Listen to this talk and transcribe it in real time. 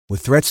With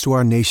threats to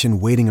our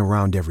nation waiting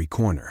around every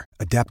corner,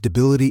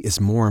 adaptability is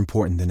more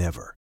important than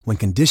ever. When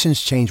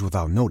conditions change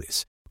without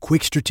notice,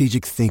 quick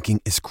strategic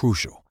thinking is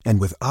crucial.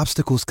 And with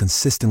obstacles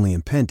consistently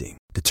impending,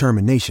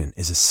 determination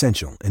is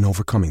essential in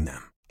overcoming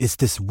them. It's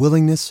this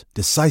willingness,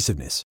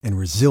 decisiveness, and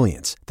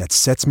resilience that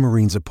sets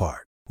Marines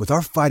apart. With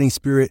our fighting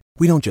spirit,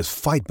 we don't just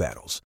fight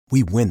battles,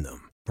 we win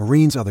them.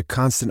 Marines are the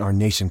constant our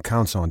nation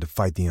counts on to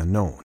fight the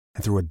unknown.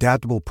 And through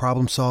adaptable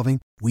problem solving,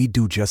 we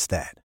do just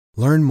that.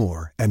 Learn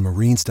more at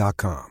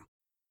marines.com.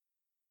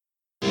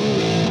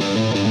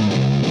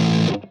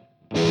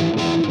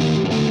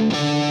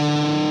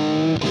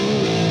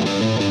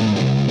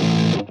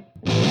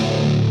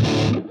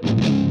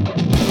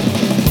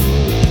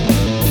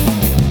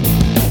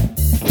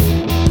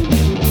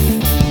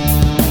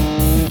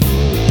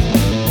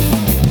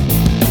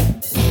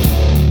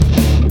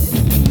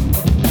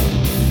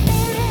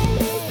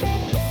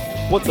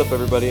 What's up,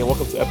 everybody, and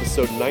welcome to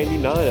episode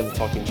 99 of the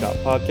Talking Chop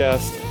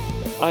podcast.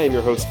 I am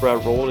your host,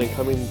 Brad Rowland, and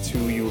coming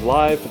to you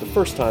live for the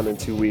first time in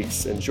 2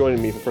 weeks, and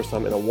joining me for the first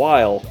time in a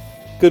while,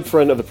 good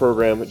friend of the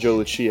program, Joe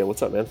Lucia.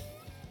 What's up, man?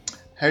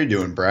 How you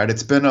doing, Brad?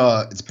 It's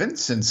been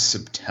since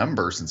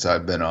September since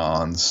I've been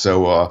on,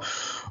 so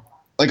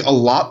a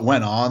lot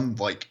went on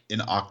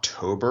in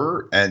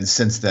October, and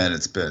since then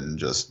it's been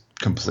just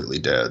completely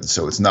dead.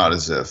 So it's not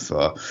as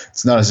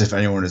if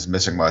anyone is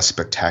missing my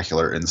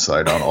spectacular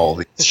insight on all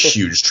these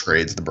huge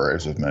trades the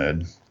Braves have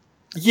made.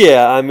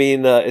 Yeah, I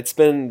mean, it's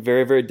been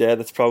very, very dead.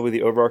 That's probably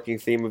the overarching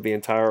theme of the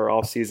entire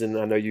offseason.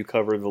 I know you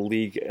cover the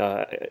league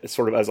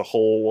sort of as a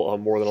whole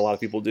more than a lot of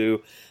people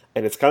do,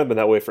 and it's kind of been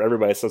that way for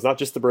everybody. So it's not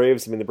just the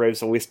Braves. I mean, the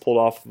Braves at least pulled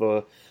off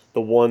the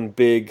one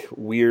big,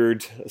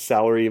 weird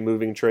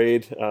salary-moving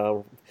trade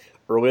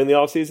early in the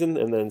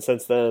offseason, and then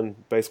since then,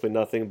 basically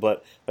nothing.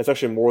 But that's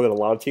actually more than a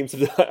lot of teams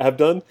have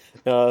done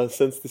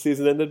since the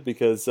season ended,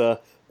 because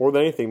more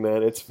than anything,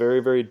 man, it's very,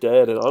 very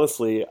dead. And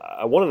honestly,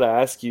 I wanted to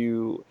ask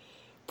you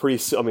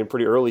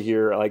pretty early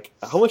here,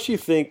 how much do you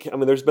think,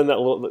 there's been that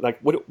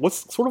little,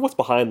 what's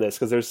behind this?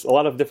 Because there's a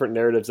lot of different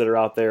narratives that are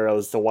out there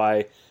as to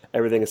why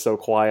everything is so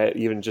quiet,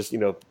 even just,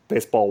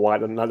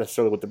 baseball-wide, and not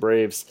necessarily with the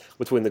Braves,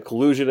 between the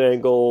collusion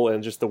angle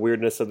and just the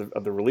weirdness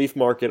of the relief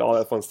market, all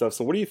that fun stuff.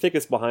 So what do you think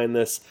is behind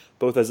this,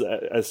 both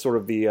as sort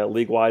of the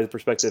league-wide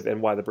perspective and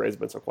why the Braves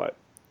have been so quiet?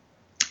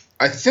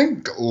 I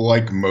think,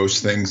 like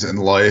most things in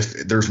life,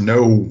 there's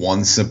no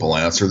one simple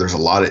answer. There's a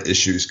lot of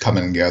issues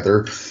coming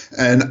together.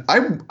 And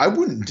I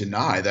wouldn't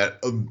deny that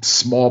a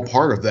small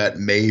part of that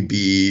may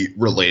be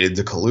related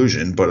to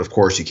collusion. But, of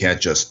course, you can't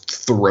just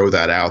throw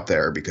that out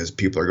there because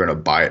people are going to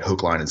buy it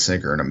hook, line, and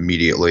sinker and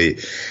immediately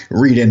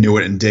read into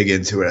it and dig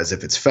into it as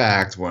if it's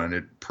fact when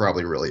it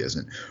probably really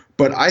isn't.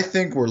 But I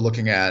think we're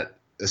looking at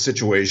a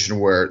situation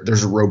where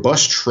there's a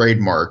robust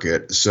trade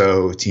market,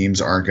 so teams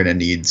aren't going to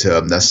need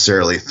to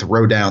necessarily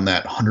throw down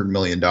that $100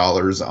 million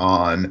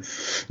on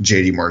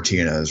JD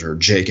Martinez or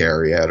Jake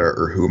Arrieta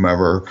or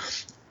whomever.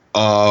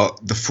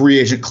 The free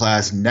agent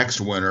class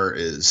next winter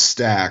is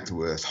stacked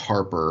with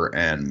Harper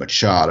and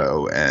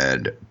Machado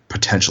and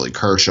potentially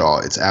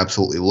Kershaw. It's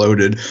absolutely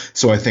loaded,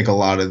 so I think a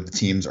lot of the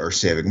teams are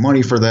saving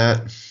money for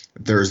that.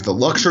 There's the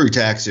luxury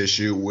tax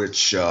issue,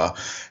 which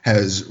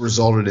has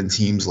resulted in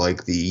teams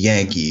like the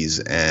Yankees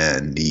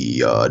and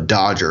the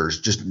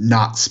Dodgers just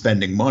not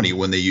spending money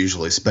when they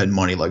usually spend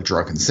money like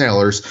drunken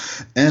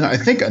sailors. And I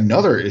think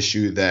another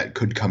issue that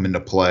could come into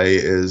play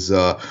is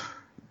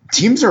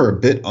teams are a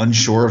bit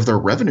unsure of their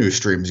revenue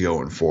streams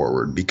going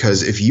forward,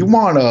 because if you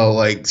want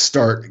to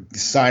start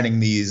signing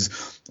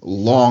these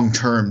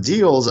long-term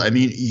deals,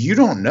 you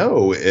don't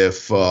know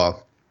if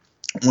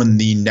when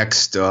the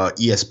next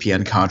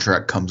ESPN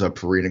contract comes up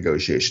for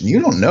renegotiation,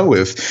 you don't know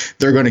if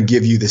they're going to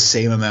give you the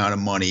same amount of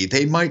money.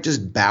 They might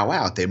just bow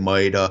out. They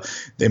might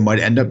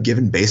end up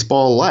giving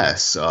baseball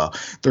less.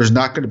 There's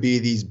not going to be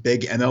these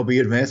big MLB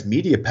advanced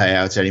media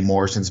payouts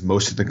anymore since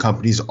most of the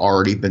company's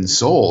already been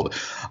sold.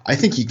 I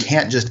think you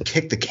can't just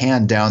kick the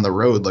can down the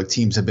road like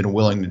teams have been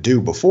willing to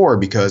do before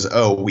because,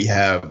 we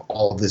have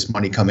all of this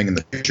money coming in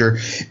the future.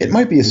 It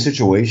might be a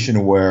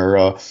situation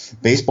where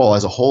baseball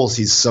as a whole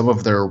sees some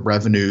of their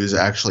revenues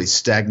actually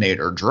stagnate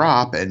or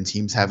drop, and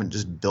teams haven't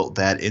just built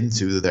that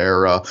into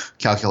their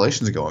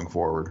calculations going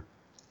forward.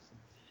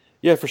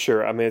 Yeah, for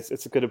sure.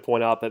 It's good to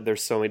point out that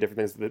there's so many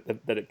different things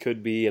that it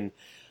could be, and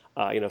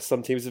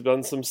some teams have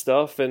done some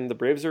stuff, and the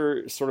Braves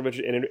are sort of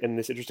in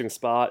this interesting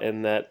spot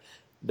in that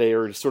they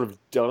are sort of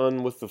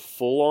done with the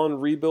full-on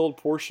rebuild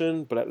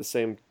portion, but at the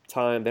same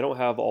time, they don't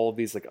have all of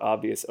these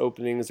obvious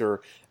openings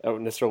or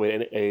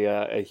necessarily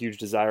a huge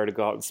desire to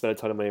go out and spend a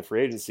ton of money in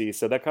free agency.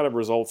 So that kind of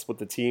results with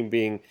the team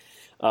being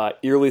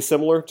eerily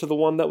similar to the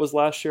one that was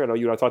last year. I know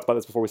you and I talked about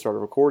this before we started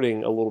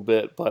recording a little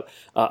bit, but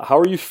how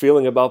are you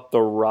feeling about the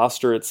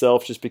roster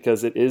itself, just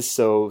because it is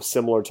so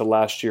similar to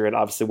last year, and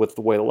obviously with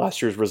the way that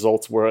last year's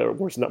results were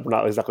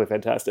not exactly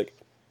fantastic?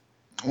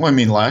 Well,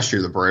 last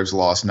year the Braves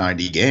lost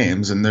 90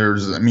 games, and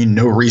there's,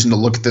 no reason to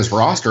look at this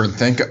roster and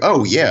think,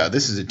 oh, yeah,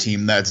 this is a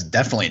team that's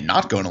definitely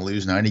not going to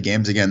lose 90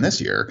 games again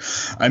this year.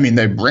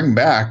 They bring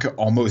back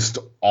almost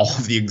all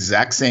of the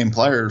exact same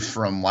players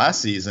from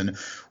last season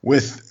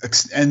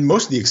and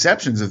most of the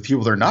exceptions of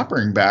people they're not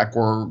bringing back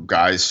were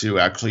guys who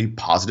actually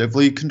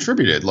positively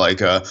contributed,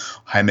 like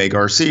Jaime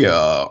Garcia,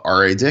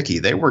 R.A. Dickey.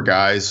 They were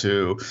guys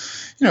who,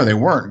 they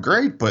weren't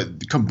great,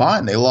 but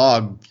combined they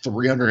logged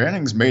 300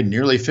 innings, made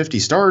nearly 50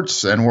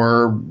 starts, and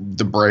were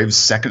the Braves'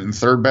 second and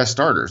third best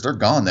starters. They're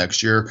gone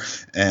next year.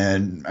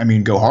 And I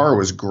mean, Gohara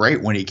was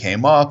great when he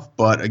came up,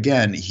 but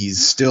again,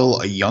 he's still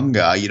a young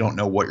guy. You don't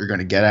know what you're going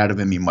to get out of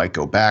him. He might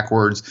go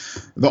backwards.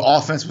 The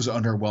offense was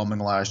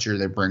underwhelming last year.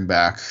 They bring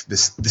back the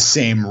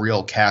same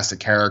real cast of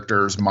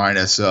characters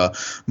minus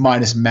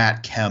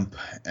Matt Kemp,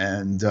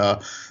 and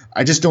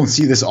I just don't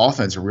see this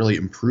offense really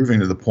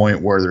improving to the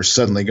point where they're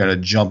suddenly going to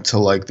jump to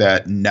like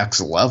that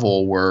next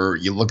level where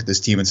you look at this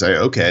team and say,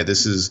 okay,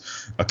 this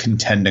is a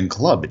contending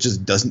club. It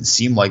just doesn't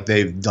seem like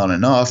they've done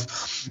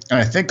enough. And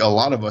I think a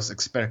lot of us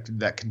expected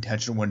that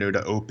contention window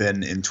to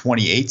open in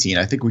 2018.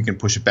 I think we can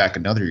push it back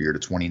another year to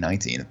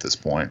 2019 at this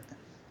point.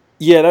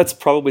 Yeah, that's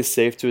probably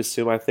safe to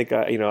assume. I think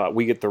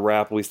we get the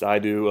rap, at least I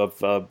do,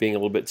 of being a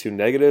little bit too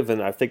negative,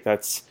 and I think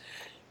that's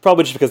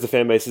probably just because the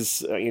fan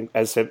bases,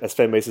 as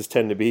fan bases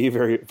tend to be,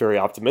 very, very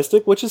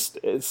optimistic, which is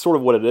sort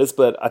of what it is.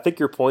 But I think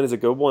your point is a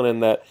good one in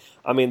that,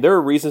 I mean, there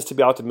are reasons to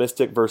be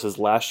optimistic versus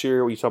last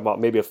year. When you talk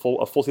about maybe a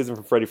full season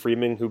from Freddie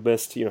Freeman, who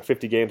missed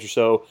 50 games or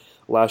so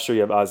last year.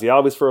 You have Ozzie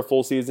Albies for a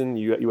full season.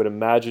 You would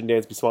imagine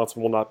Dansby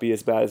Swanson will not be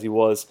as bad as he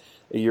was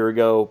a year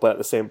ago. But at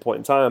the same point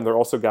in time, there are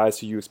also guys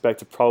who you expect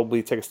to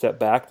probably take a step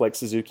back, like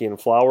Suzuki and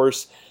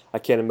Flowers. I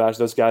can't imagine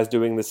those guys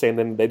doing the same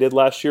thing they did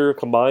last year,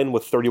 combined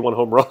with 31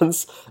 home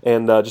runs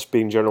and just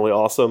being generally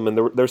awesome. And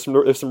there's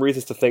some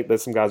reasons to think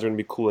that some guys are going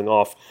to be cooling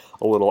off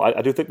a little.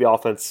 I do think the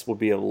offense will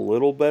be a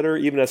little better,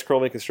 even as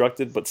currently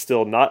constructed, but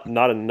still not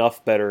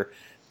enough better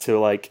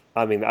to I've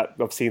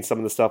seen some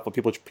of the stuff with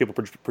people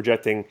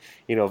projecting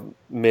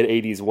mid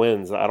 80s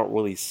wins. I don't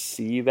really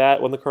see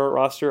that on the current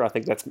roster. I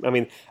think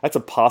that's a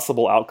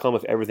possible outcome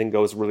if everything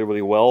goes really,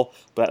 really well.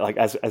 But like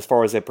as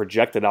far as a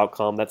projected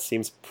outcome, that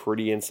seems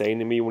pretty insane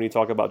to me when you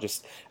talk about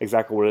just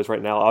exactly what it is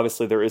right now.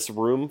 Obviously, there is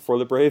room for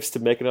the Braves to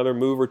make another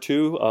move or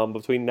two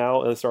between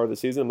now and the start of the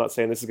season. I'm not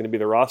saying this is going to be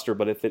the roster,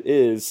 but if it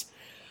is,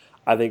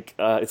 I think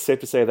it's safe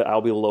to say that I'll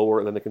be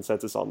lower than the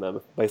consensus on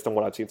them based on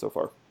what I've seen so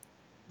far.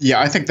 Yeah,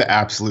 I think the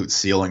absolute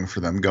ceiling for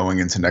them going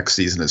into next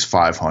season is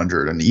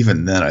 500, and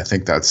even then, I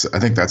think that's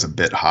a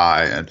bit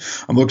high. And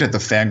I'm looking at the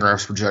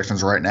Fangraphs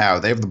projections right now.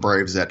 They have the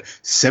Braves at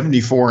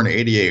 74 and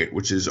 88,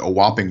 which is a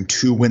whopping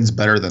 2 wins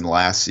better than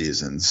last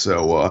season.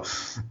 So,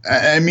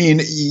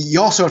 you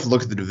also have to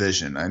look at the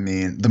division. I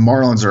mean, the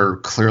Marlins are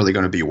clearly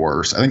going to be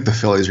worse. I think the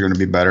Phillies are going to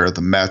be better.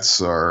 The Mets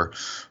are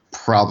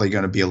probably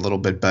going to be a little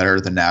bit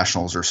better. The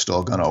Nationals are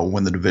still going to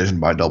win the division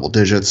by double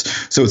digits.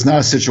 So it's not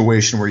a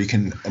situation where you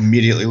can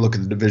immediately look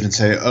at the division and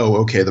say, oh,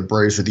 okay, the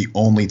Braves are the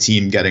only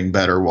team getting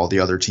better while the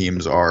other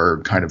teams are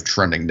kind of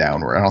trending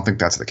downward. I don't think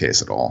that's the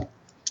case at all.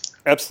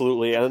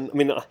 Absolutely. And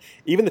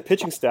even the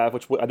pitching staff,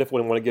 which I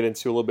definitely want to get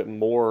into a little bit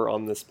more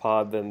on this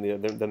pod than the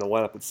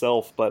lineup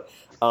itself. But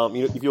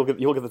if you look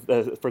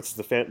at for instance,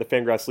 the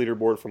Fangraphs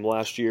leaderboard from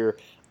last year,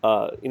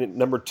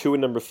 number 2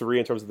 and number 3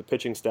 in terms of the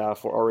pitching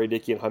staff were R.A.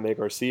 Dickey and Jaime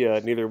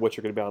Garcia, neither of which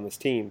are going to be on this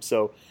team.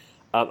 So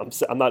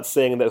I'm not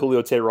saying that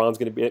Julio Teheran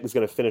is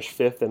going to finish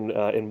 5th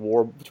in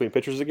WAR between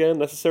pitchers again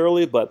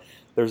necessarily, but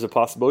there's a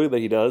possibility that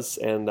he does.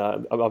 And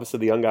obviously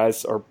the young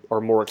guys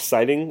are more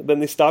exciting than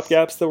the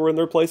stopgaps that were in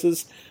their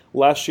places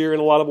last year in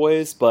a lot of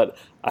ways. But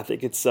I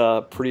think it's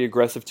pretty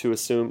aggressive to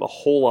assume a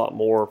whole lot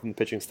more from the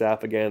pitching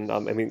staff again.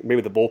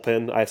 Maybe the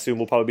bullpen I assume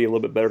will probably be a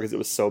little bit better because it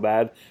was so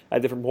bad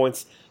at different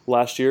points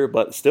last year.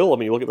 But still,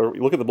 you look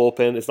at the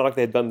bullpen. It's not like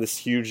they had done these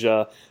huge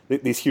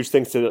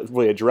things to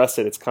really address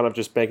it. It's kind of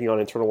just banking on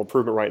internal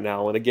improvement right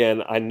now. And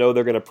again, I know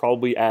they're going to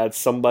probably add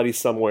somebody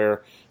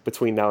somewhere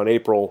between now and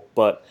April,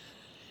 but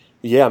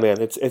yeah, man,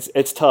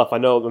 it's tough. I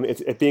know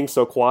it being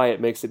so quiet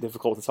makes it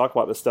difficult to talk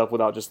about this stuff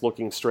without just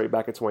looking straight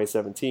back at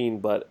 2017,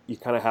 but you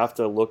kind of have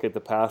to look at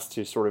the past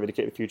to sort of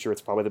indicate the future.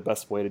 It's probably the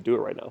best way to do it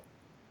right now.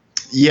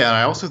 Yeah, and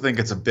I also think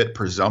it's a bit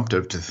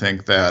presumptive to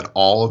think that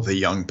all of the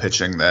young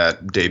pitching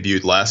that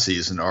debuted last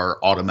season are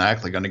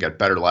automatically going to get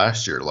better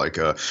last year, like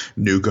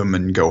Newcomb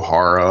and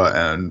Gohara,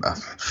 and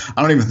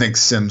I don't even think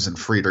Sims and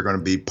Fried are going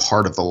to be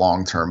part of the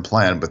long-term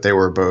plan, but they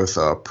were both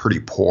pretty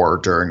poor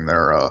during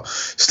their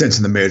stints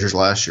in the majors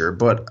last year.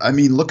 But,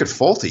 look at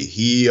Folty.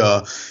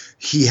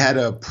 He had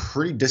a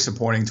pretty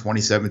disappointing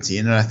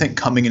 2017, and I think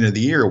coming into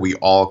the year, we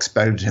all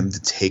expected him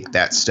to take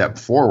that step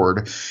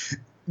forward.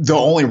 The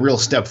only real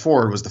step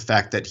forward was the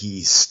fact that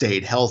he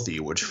stayed healthy,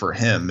 which for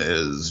him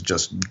is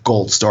just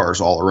gold stars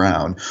all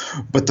around.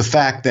 But the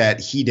fact that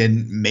he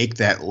didn't make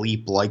that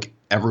leap like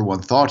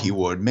everyone thought he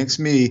would makes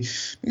me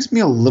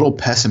a little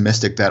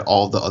pessimistic that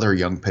all the other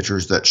young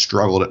pitchers that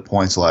struggled at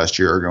points last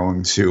year are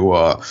going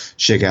to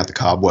shake out the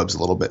cobwebs a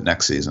little bit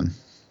next season.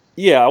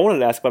 Yeah, I wanted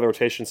to ask about the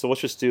rotation, so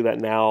let's just do that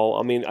now.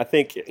 I mean, I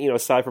think,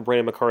 aside from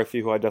Brandon McCarthy,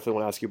 who I definitely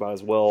want to ask you about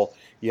as well,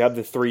 you have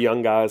the three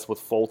young guys with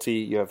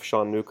Folty, you have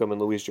Sean Newcomb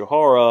and Luis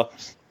Johara,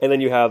 and then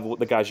you have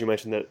the guys you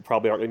mentioned that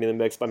probably aren't going to be in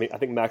the mix. I mean, I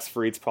think Max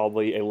Fried's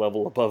probably a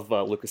level above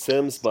Lucas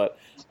Sims, but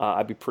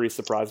I'd be pretty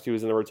surprised if he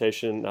was in the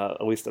rotation,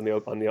 at least on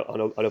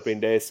opening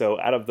day. So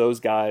out of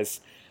those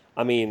guys,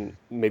 I mean,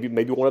 maybe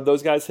one of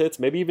those guys hits,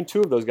 maybe even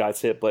two of those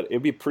guys hit, but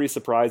it'd be pretty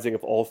surprising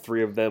if all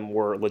three of them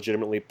were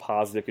legitimately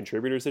positive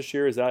contributors this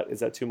year. Is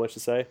that too much to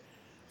say?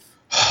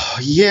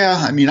 Yeah,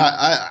 I mean,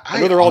 I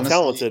know I they're all honestly,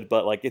 talented,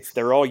 but like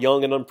they're all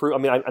young and unproven.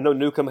 I mean, I know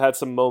Newcomb had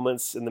some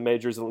moments in the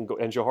majors, and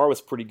Johar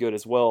was pretty good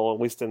as well, at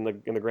least in the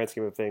grand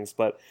scheme of things.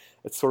 But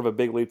it's sort of a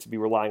big leap to be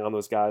relying on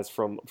those guys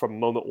from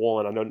moment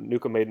one. I know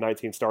Newcomb made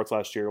 19 starts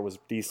last year and was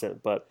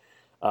decent, but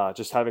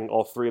just having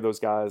all three of those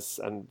guys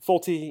and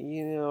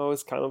Folty,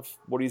 is kind of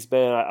what he's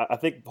been. I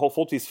think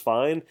Folty's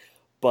fine,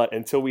 but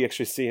until we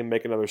actually see him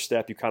make another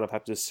step, you kind of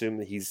have to assume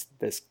that he's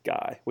this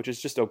guy, which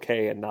is just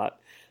okay and not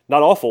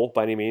awful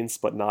by any means,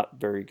 but not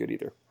very good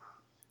either.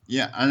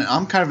 yeah, and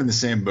I'm kind of in the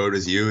same boat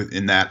as you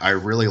in that I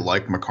really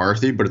like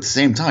McCarthy, but at the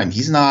same time,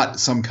 he's not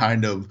some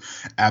kind of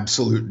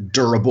absolute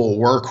durable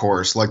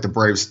workhorse like the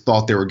Braves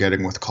thought they were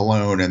getting with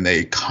Cologne and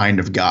they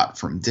kind of got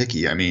from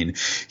Dickey. I mean,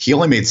 he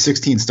only made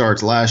 16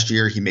 starts last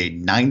year. He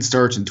made 9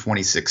 starts in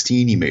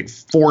 2016. He made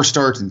 4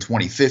 starts in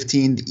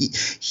 2015.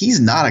 He's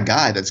not a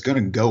guy that's going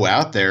to go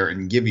out there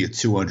and give you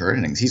 200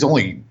 innings. He's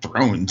only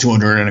thrown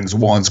 200 innings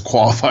once,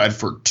 qualified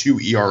for 2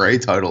 ERA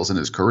titles in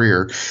his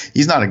career.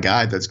 He's not a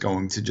guy that's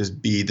going to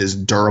just be this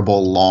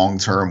durable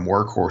long-term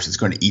workhorse that's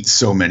going to eat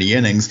so many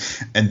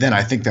innings. And then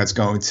I think that's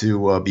going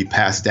to be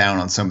passed down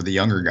on some of the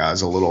younger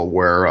guys a little,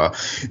 where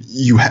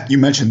you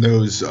mentioned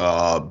those 2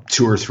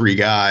 or 3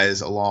 guys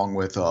along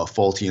with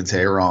Folty and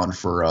Tehran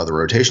for the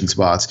rotation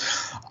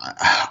spots.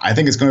 I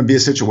think it's going to be a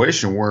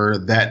situation where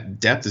that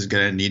depth is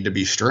going to need to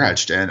be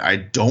stretched, and I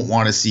don't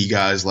want to see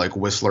guys like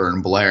Whistler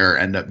and Blair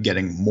end up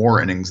getting more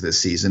innings this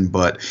season,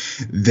 but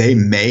they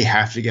may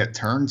have to get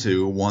turned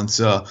to once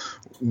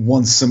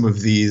some of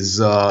these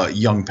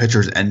young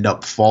pitchers end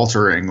up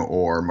faltering,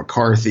 or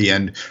McCarthy.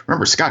 And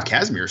remember, Scott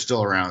Kazmir is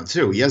still around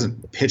too. He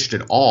hasn't pitched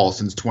at all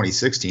since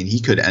 2016.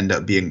 He could end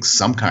up being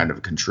some kind of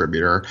a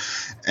contributor.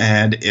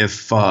 And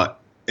if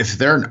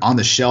they're on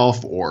the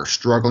shelf or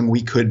struggling,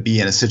 we could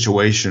be in a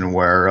situation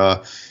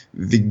where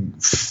the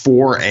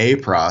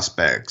 4A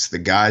prospects, the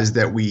guys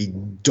that we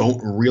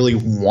don't really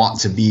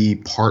want to be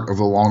part of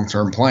a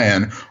long-term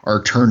plan,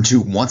 are turned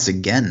to once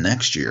again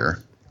next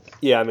year.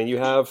 Yeah, I mean you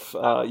have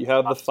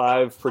the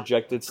 5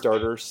 projected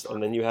starters,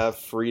 and then you have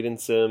Fried and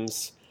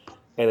Sims,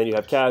 and then you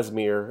have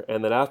Casimir,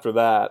 and then after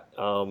that,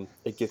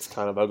 it gets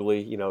kind of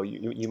ugly.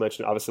 You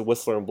mentioned obviously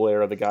Whistler and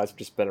Blair are the guys who've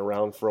just been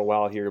around for a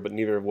while here, but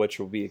neither of which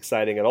will be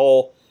exciting at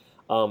all.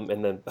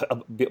 And then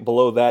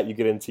below that, you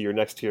get into your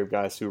next tier of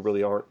guys who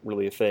really aren't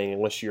really a thing,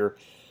 unless you're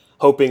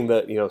hoping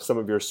that some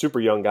of your super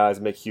young guys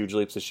make huge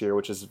leaps this year,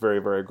 which is very,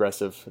 very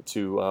aggressive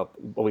to at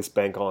least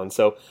bank on.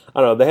 So I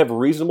don't know. They have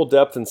reasonable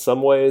depth in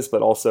some ways,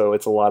 but also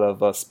it's a lot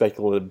of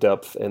speculative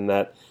depth in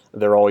that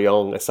they're all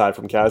young, aside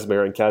from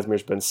Casimir, and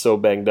Casimir's been so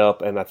banged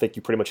up, and I think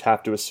you pretty much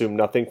have to assume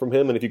nothing from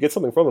him. And if you get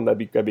something from him,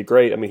 that'd be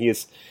great. I mean,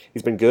 he's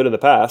been good in the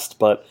past,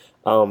 but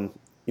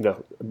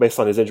based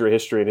on his injury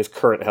history and his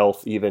current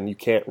health, even, you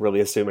can't really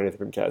assume anything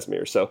from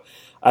Casimir. So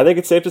I think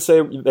it's safe to say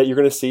that you're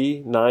going to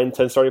see 9,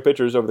 10 starting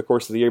pitchers over the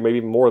course of the year, maybe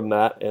even more than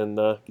that, and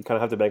you kind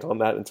of have to bank on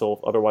that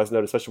until otherwise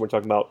noted, especially when we're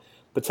talking about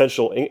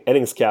potential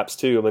innings caps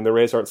too. I mean, the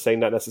Rays aren't saying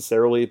that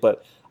necessarily,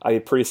 but I'd be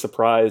pretty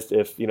surprised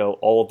if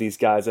all of these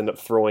guys end up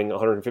throwing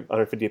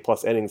 150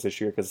 plus innings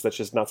this year, because that's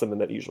just not something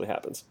that usually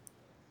happens.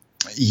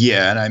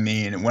 Yeah, and I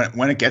mean,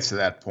 when it gets to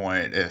that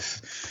point,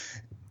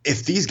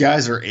 if these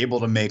guys are able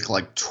to make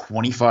like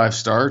 25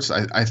 starts,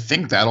 I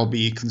think that'll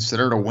be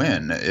considered a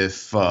win.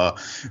 If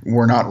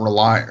we're not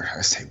relying,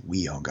 I say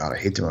we, oh God, I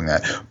hate doing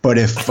that. But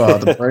if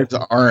the Braves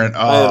aren't,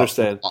 I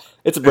understand.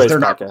 It's a Braves they're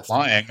podcast. not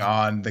relying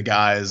on the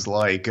guys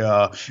like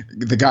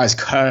the guys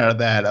cut out of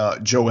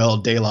that Joel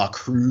De La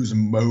Cruz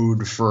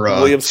mode for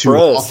Williams too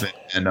Perez. often,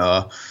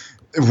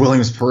 and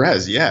Williams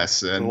Perez,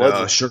 yes, and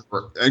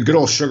good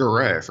old Sugar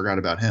Ray, I forgot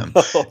about him.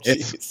 Oh,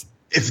 jeez.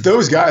 If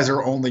those guys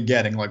are only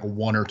getting like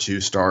 1 or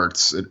 2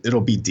 starts, it'll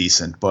be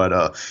decent.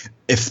 But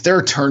if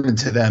they're turning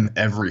to them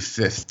every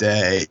 5th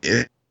day,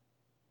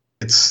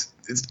 it's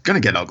going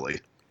to get ugly.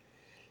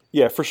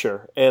 Yeah, for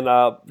sure. And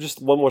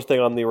just one more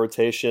thing on the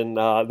rotation.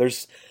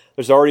 There's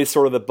already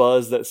sort of the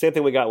buzz that same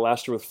thing we got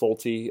last year with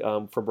Folty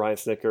from Brian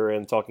Snicker,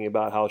 and talking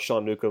about how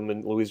Sean Newcomb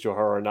and Luis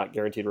Johara are not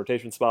guaranteed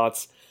rotation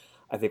spots.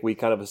 I think we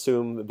kind of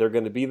assume that they're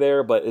going to be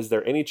there, but is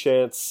there any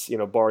chance,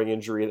 barring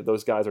injury, that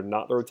those guys are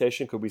not in the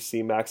rotation? Could we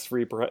see Max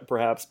Fried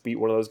perhaps beat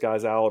one of those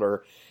guys out,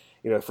 or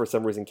if for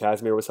some reason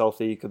Casimir was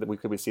healthy, could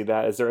we see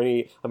that? Is there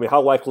any? I mean,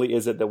 how likely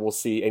is it that we'll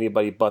see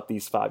anybody but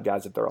these 5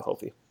 guys if they're all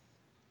healthy?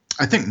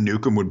 I think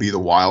Newcomb would be the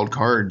wild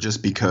card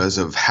just because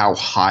of how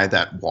high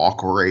that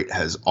walk rate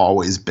has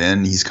always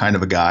been. He's kind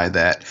of a guy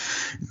that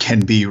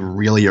can be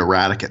really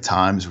erratic at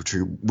times,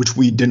 which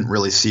we didn't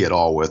really see at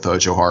all with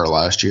Johar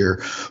last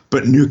year.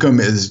 But Newcomb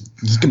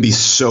he can be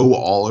so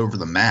all over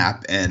the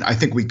map, and I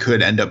think we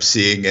could end up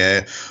seeing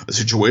a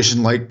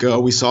situation like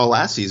we saw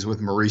last season with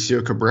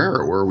Mauricio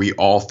Cabrera, where we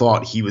all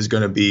thought he was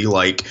going to be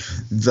like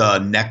the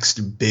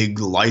next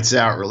big lights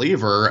out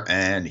reliever,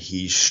 and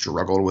he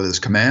struggled with his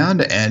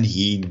command, and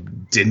he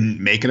didn't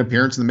make an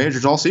appearance in the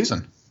majors all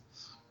season.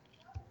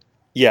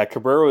 Yeah,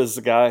 Cabrera is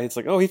the guy. It's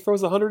like, oh, he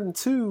throws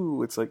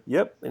 102. It's like,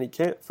 yep, and he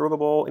can't throw the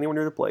ball anywhere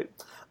near the plate.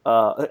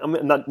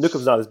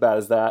 Newcomb's not as bad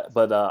as that,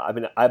 but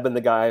I've been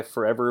the guy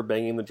forever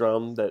banging the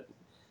drum that,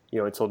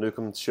 until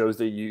Newcomb shows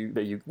that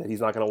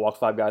he's not going to walk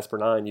 5 guys per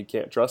 9, you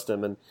can't trust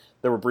him. And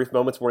there were brief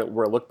moments where it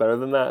looked better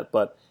than that,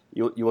 but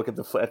you look at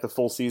the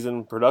full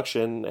season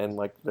production, and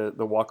like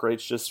the walk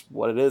rate's just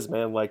what it is,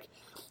 man. Like,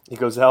 he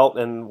goes out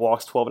and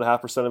walks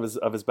 12.5%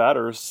 of his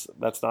batters.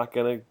 That's not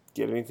going to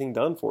get anything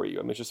done for you.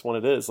 I mean, it's just what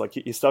it is. Like,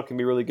 his stuff can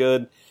be really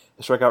good.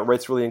 The strikeout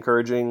rate's really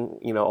encouraging,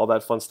 all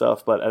that fun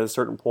stuff. But at a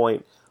certain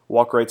point,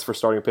 walk rates for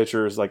starting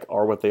pitchers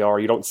are what they are.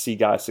 You don't see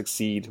guys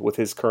succeed with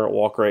his current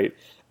walk rate,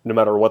 no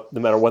matter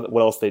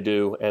what else they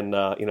do. And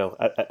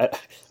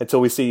until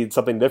we see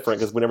something different,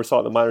 because we never saw it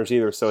in the minors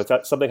either. So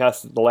something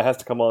the light has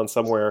to come on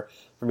somewhere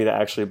for me to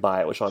actually buy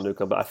it with Sean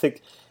Newcomb. But I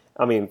think.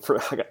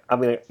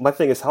 My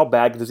thing is, how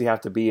bad does he have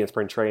to be in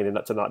spring training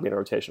to not be in a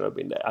rotation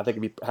opening day? I think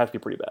it'd have to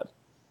be pretty bad.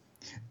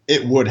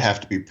 It would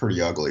have to be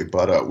pretty ugly.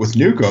 But with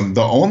Newcomb,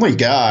 the only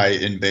guy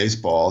in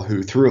baseball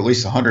who threw at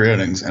least 100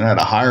 innings and had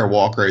a higher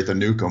walk rate than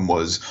Newcomb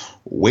was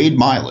Wade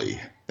Miley.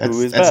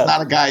 That's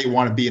not a guy you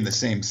want to be in the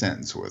same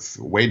sentence with.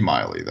 Wade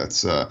Miley.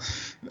 That's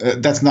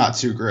not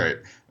too great.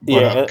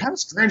 But kind of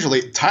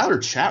strangely, Tyler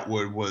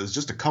Chatwood was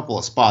just a couple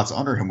of spots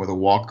under him with a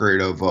walk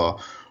rate of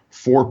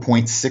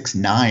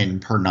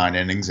 4.69 per 9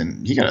 innings,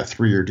 and he got a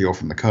 3-year deal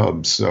from the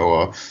Cubs.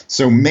 So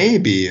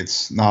maybe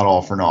it's not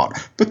all for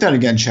naught. But then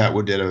again,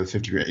 Chatwood did a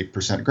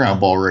 58% ground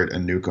ball rate,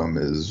 and Newcomb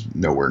is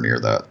nowhere near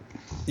that.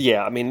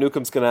 Yeah, I mean,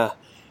 Newcomb's gonna.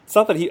 It's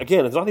not that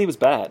he was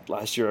bad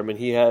last year. I mean,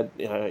 he had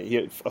a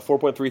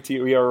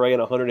 4.32 ERA in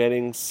 100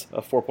 innings,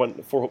 a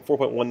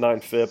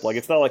 4.19 FIP. Like,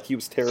 it's not like he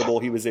was terrible.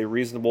 He was a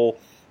reasonable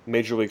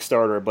major league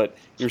starter, but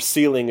your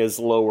ceiling is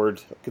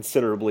lowered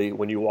considerably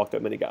when you walk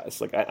that many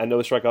guys. Like, I know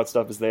the strikeout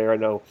stuff is there. I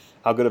know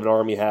how good of an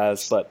arm he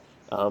has, but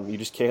you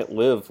just can't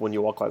live when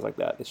you walk guys like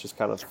that. It's just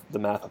kind of the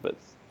math of it.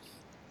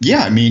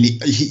 Yeah, I mean,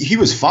 he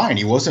was fine.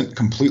 He wasn't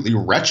completely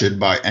wretched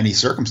by any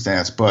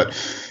circumstance, but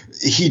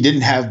he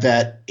didn't have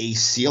that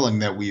ace ceiling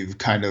that we've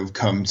kind of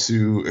come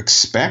to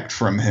expect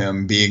from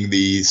him, being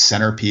the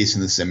centerpiece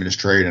in the Simmons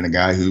trade and a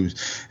guy who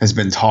has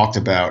been talked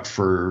about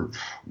for,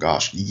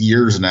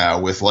 years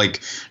now with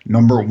like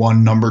number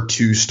 1, number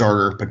 2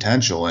 starter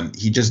potential, and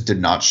he just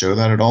did not show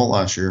that at all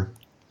last year.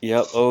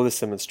 Yep. Oh, the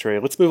Simmons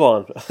trade. Let's move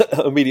on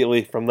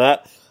immediately from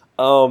that.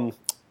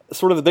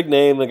 Sort of the big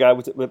name, the guy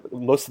with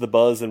most of the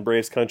buzz in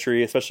Braves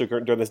country, especially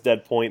during this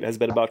dead point, has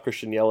been about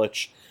Christian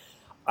Yelich.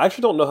 I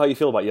actually don't know how you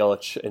feel about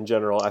Yelich in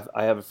general.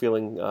 I have a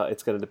feeling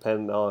it's going to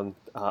depend on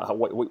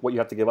what you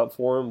have to give up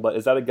for him. But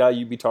is that a guy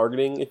you'd be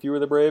targeting if you were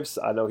the Braves?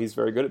 I know he's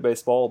very good at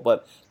baseball,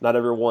 but not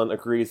everyone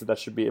agrees that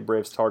should be a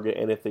Braves target.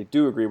 And if they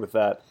do agree with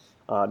that,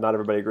 not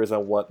everybody agrees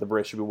on what the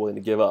Braves should be willing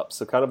to give up.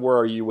 So kind of where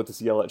are you with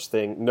this Yelich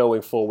thing,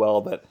 knowing full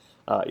well that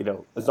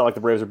it's not like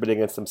the Braves are bidding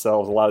against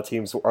themselves. A lot of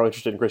teams are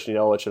interested in Christian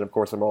Yelich, and of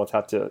course the Marlins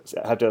have to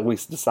at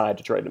least decide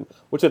to trade him,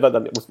 which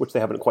they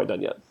haven't quite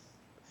done yet.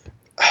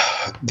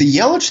 The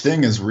Yelich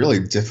thing is really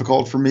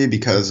difficult for me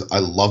because I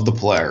love the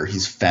player.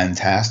 He's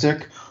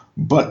fantastic,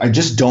 but I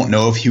just don't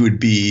know if he would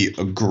be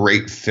a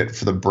great fit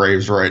for the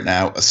Braves right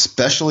now,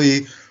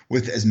 especially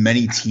with as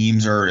many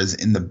teams are as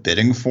in the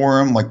bidding for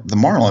him. Like, the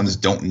Marlins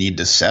don't need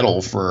to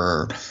settle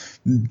for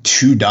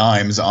 2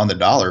 dimes on the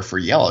dollar for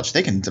Yelich.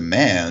 They can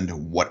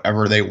demand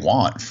whatever they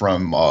want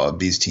from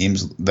these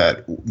teams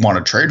that want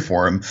to trade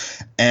for him.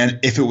 And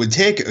if it would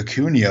take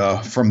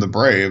Acuna from the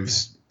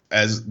Braves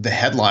as the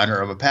headliner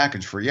of a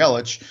package for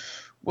Yelich,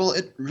 well,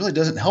 it really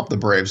doesn't help the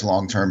Braves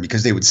long term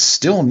because they would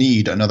still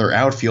need another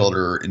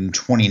outfielder in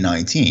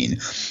 2019.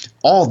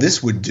 All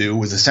this would do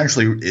was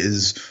essentially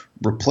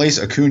replace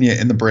Acuna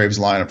in the Braves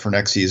lineup for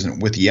next season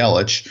with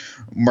Yelich.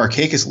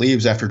 Markakis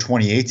leaves after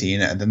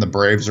 2018, and then the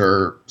Braves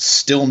are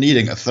still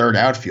needing a third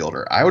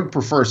outfielder. I would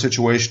prefer a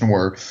situation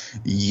where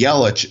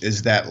Yelich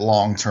is that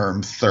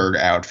long-term third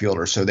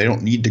outfielder, so they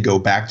don't need to go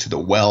back to the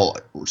well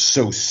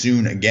so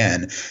soon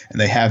again,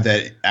 and they have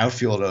that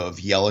outfield of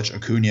Yelich,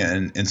 Acuna,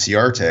 and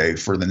Ciarte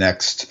for the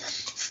next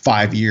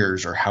 5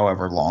 years or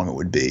however long it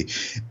would be.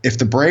 If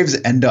the Braves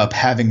end up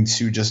having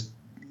to just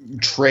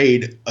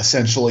trade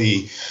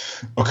essentially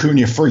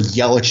Acuna for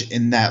Yelich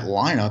in that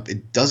lineup,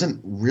 it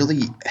doesn't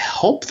really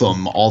help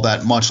them all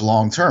that much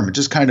long term. It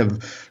just kind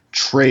of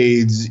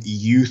trades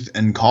youth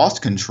and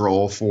cost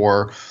control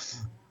for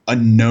a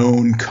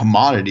known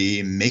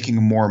commodity making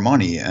more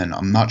money, and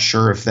I'm not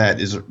sure if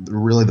that is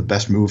really the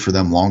best move for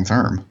them long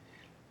term.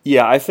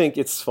 Yeah, I think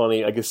it's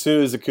funny. Like as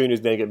soon as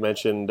Acuna's name get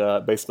mentioned,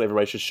 basically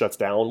everybody just shuts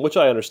down, which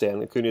I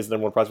understand. Acuna is the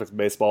number one prospect in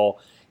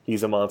baseball.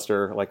 He's a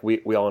monster. Like we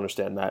all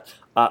understand that.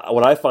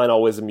 What I find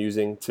always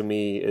amusing to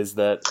me is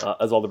that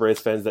as all the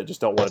Braves fans that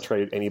just don't want to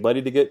trade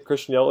anybody to get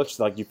Christian Yelich,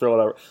 like you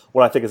throw out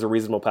what I think is a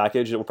reasonable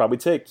package, it will probably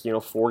take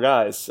 4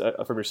 guys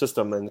from your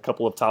system and a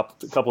couple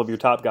of your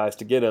top guys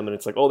to get him, and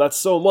it's like, oh, that's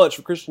so much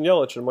for Christian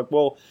Yelich. And I'm like,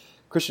 well.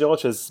 Christian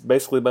Yelich has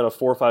basically been a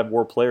 4 or 5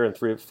 WAR player in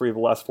three of the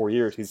last 4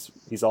 years.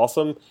 He's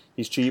awesome.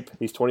 He's cheap.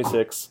 He's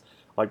 26.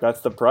 Like that's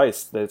the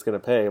price that it's going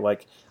to pay.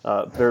 Like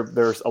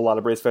there's a lot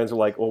of Braves fans who are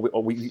like,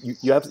 well,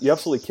 you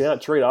absolutely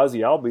cannot trade Ozzie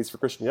Albies for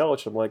Christian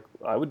Yelich. I'm like,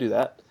 I would do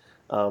that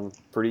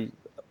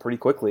pretty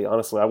quickly.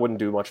 Honestly, I wouldn't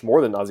do much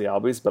more than Ozzie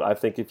Albies, but I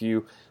think if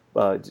you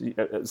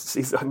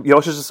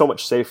Yelich is just so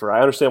much safer. I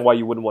understand why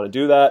you wouldn't want to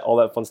do that, all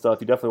that fun stuff.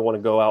 You definitely want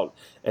to go out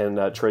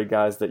and trade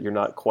guys that you're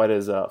not quite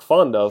as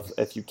fond of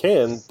if you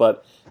can.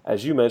 But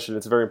as you mentioned,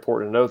 it's very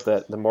important to note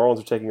that the Marlins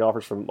are taking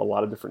offers from a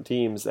lot of different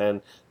teams,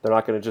 and they're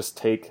not going to just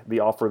take the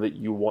offer that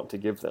you want to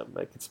give them.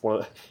 Like it's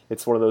one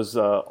of those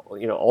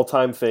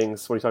all-time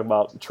things when you talk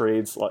about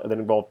trades that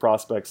involve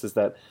prospects is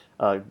that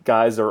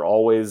guys are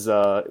always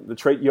the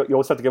trade. You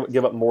always have to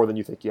give up more than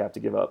you think you have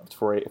to give up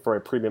for a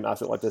premium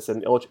asset like this.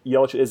 And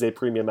Yelich is a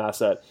premium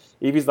asset.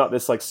 If he's not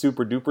this like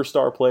super duper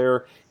star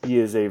player,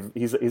 he's in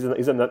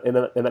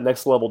that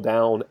next level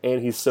down,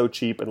 and he's so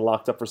cheap and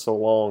locked up for so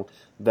long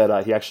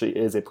that he actually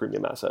is a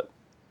premium asset.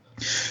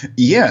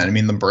 Yeah, I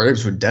mean the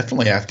Braves would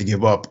definitely have to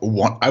give up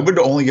one. I would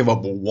only give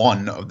up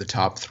one of the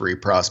top 3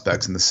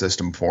 prospects in the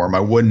system for him.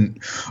 I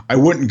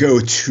wouldn't go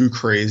too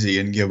crazy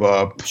and give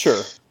up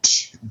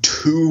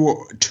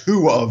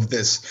two of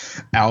this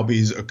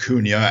Albies,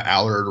 Acuna,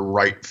 Allard,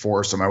 Wright,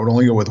 Forsum. I would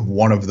only go with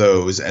one of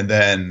those, and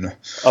then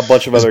a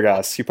bunch of other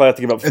guys. You probably have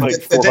to give up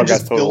like 4 or 5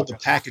 guys total. Build a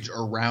package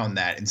around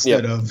that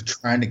instead of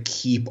trying to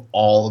keep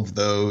all of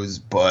those.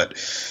 But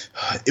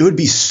it would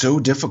be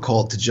so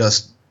difficult to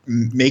just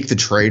make the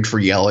trade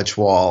for Yelich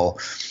while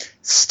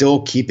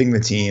still keeping the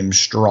team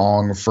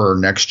strong for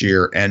next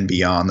year and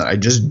beyond. That I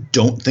just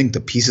don't think the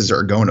pieces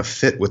are going to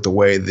fit with the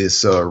way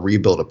this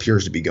rebuild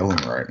appears to be going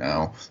right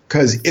now.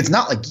 Because it's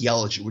not like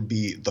Yelich would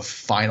be the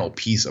final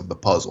piece of the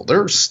puzzle.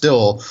 There's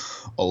still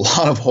a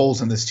lot of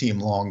holes in this team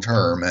long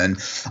term,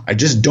 and I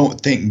just don't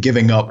think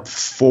giving up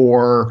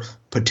 4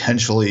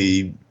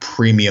 potentially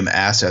premium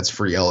assets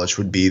for Yelich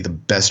would be the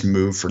best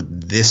move for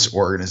this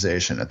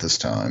organization at this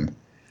time.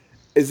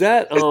 Is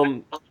that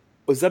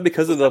was that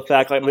because of the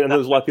fact? Like, I mean, I know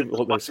there's a lot of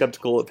people who are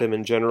skeptical of him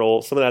in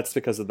general. Some of that's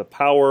because of the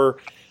power.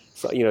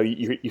 So,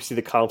 you see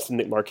the comps to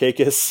Nick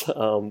Markakis,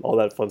 all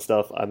that fun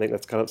stuff. I think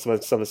that's kind of some of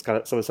the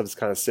stuff is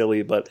kind of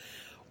silly. But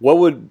what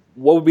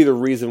would be the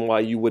reason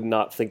why you would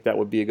not think that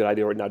would be a good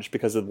idea right now? Just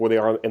because of where they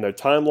are in their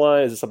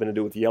timeline? Is it something to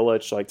do with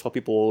Yelich? Like, tell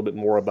people a little bit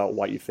more about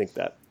why you think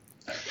that.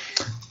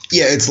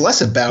 Yeah, it's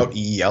less about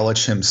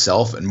Yelich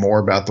himself and more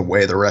about the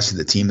way the rest of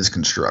the team is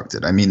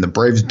constructed. I mean, the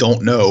Braves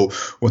don't know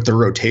what the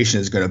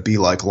rotation is going to be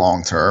like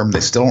long term.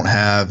 They still don't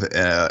have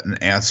an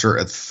answer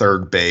at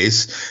third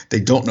base. They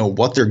don't know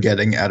what they're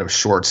getting out of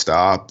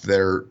shortstop.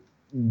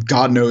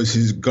 God knows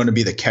who's going to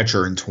be the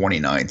catcher in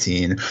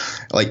 2019.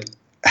 Like,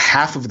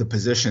 half of the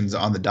positions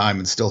on the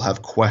diamond still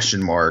have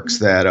question marks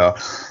that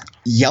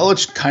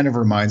Yelich kind of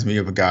reminds me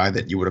of a guy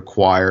that you would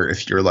acquire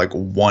if you're like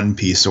one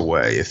piece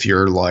away. If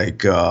you're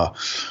like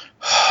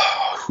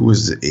who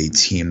is a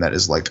team that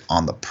is like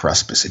on the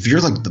precipice? If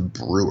you're like the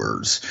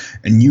Brewers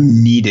and you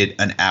needed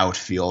an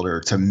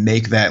outfielder to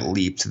make that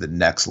leap to the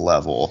next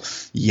level,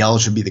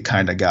 Yelich would be the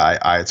kind of guy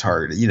I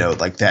targeted.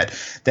 Like that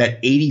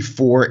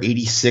 84,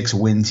 86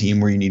 win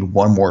team where you need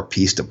one more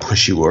piece to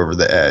push you over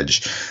the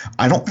edge.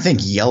 I don't think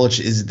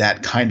Yelich is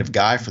that kind of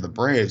guy for the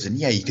Braves. And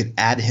yeah, you could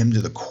add him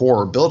to the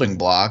core building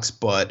blocks,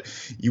 but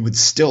you would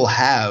still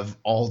have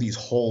all these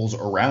holes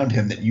around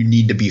him that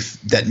need to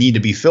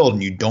be filled,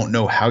 and you don't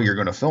know how you're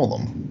going to fill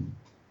them.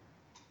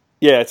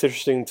 Yeah, it's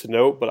interesting to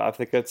note, but I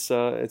think it's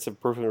a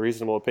perfectly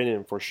reasonable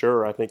opinion for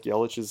sure. I think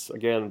Yelich is,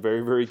 again,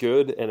 very, very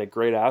good and a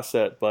great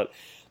asset, but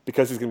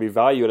because he's going to be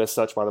valued as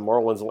such by the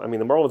Marlins, I mean,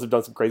 the Marlins have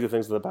done some crazy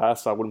things in the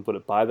past, so I wouldn't put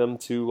it by them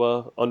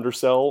to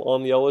undersell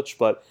on Yelich,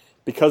 but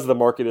because the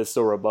market is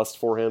so robust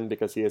for him,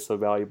 because he is so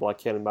valuable, I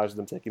can't imagine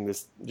them taking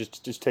this,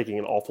 just taking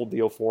an awful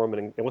deal for him,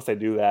 and once they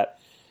do that,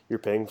 you're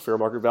paying fair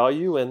market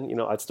value,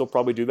 and I'd still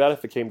probably do that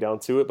if it came down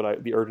to it,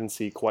 but the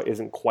urgency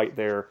isn't quite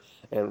there,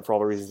 and for all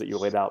the reasons that you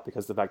laid out,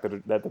 because the fact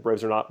that the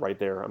Braves are not right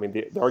there. I mean,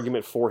 the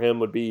argument for him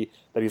would be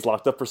that he's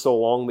locked up for so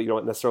long that you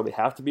don't necessarily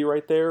have to be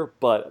right there,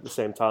 but at the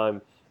same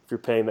time, if you're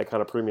paying that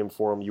kind of premium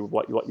for him, you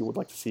would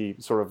like to see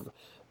sort of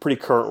pretty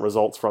current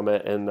results from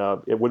it, and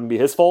it wouldn't be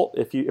his fault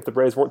if the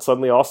Braves weren't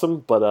suddenly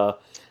awesome, but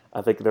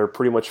I think they're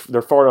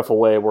far enough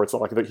away where it's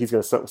not like he's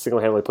going to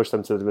single-handedly push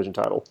them to the division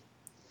title.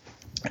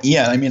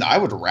 Yeah, I mean, I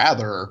would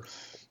rather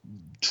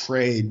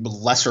trade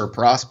lesser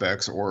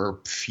prospects or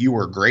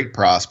fewer great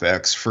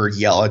prospects for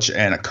Yelich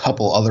and a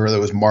couple other of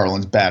those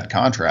Marlins bad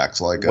contracts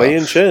like Wei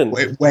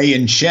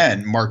and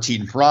Chen,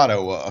 Martin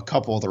Prado, a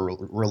couple of the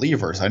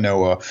relievers. I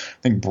know. I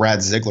think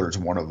Brad Ziegler is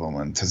one of them,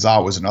 and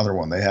Tazawa is another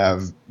one.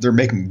 They're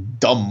making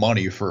dumb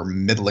money for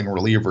middling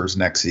relievers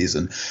next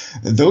season.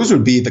 Those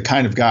would be the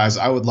kind of guys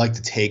I would like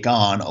to take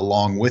on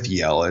along with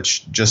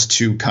Yelich, just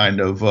to kind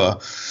of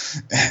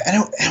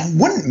and it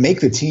wouldn't make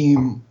the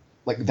team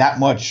like that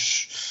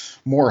much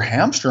more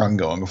hamstrung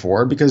going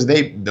forward because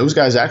those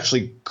guys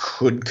actually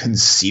could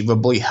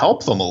conceivably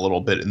help them a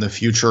little bit in the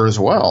future as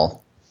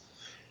well.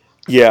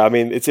 Yeah, I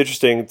mean, it's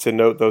interesting to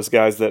note those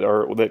guys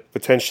that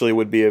potentially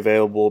would be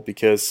available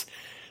because,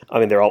 I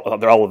mean, they're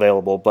all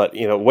available. But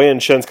Wei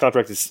and Shen's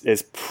contract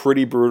is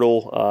pretty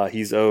brutal.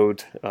 He's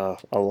owed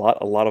a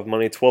lot of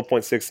money: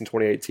 12.6 in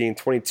 2018,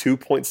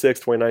 22.6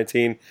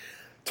 2019,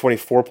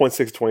 24.6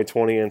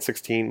 2020, and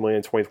 16 million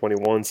in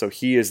 2021. So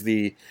he is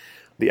the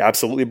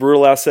absolutely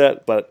brutal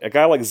asset. But a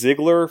guy like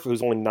Ziegler,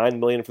 who's only $9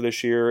 million for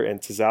this year,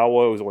 and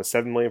Tazawa, who's only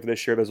 $7 million for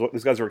this year,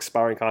 those guys are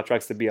expiring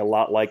contracts to be a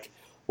lot like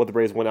what the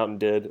Braves went out and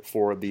did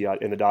for in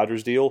the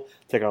Dodgers deal,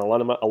 taking on a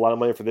lot of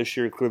money for this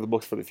year, clear the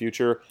books for the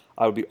future.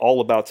 I would be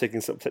all about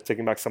taking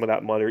back some of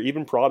that money, or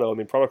even Prado. I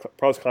mean,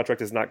 Prado's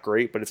contract is not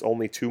great, but it's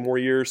only 2 more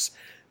years,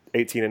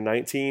 18 and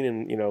 19,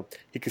 and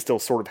he can still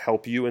sort of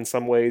help you in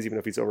some ways, even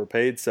if he's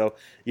overpaid. So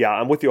yeah,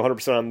 I'm with you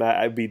 100% on that.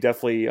 I'd be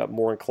definitely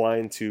more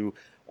inclined to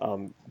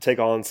take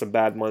on some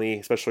bad money,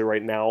 especially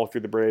right now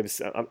through the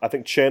Braves. I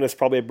think Chen is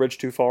probably a bridge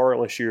too far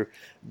unless you're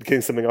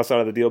getting something else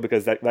out of the deal,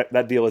 because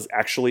that deal is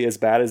actually as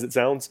bad as it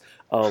sounds.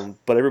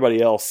 But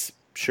everybody else,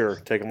 sure,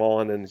 take them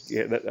on, and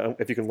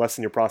if you can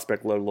lessen your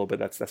prospect load a little bit,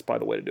 that's probably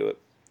the way to do it.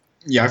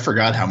 Yeah, I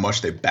forgot how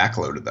much they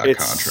backloaded that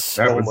contract.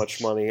 So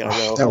much money. I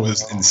know. That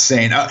was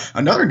insane.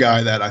 Another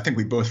guy that I think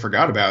we both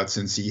forgot about,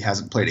 since he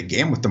hasn't played a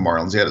game with the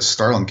Marlins yet, is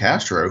Starlin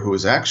Castro, who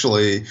was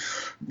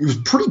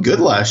pretty good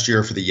last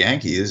year for the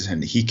Yankees,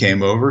 and he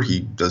came over. He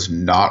does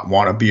not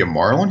want to be a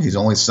Marlin. He's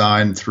only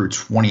signed through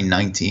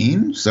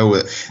 2019,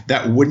 so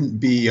that wouldn't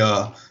be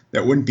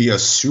a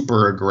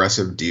super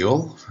aggressive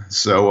deal.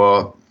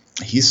 So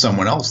he's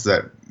someone else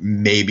that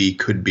maybe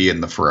could be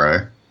in the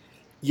fray.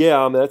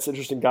 Yeah, I mean, that's an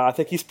interesting guy. I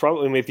think he's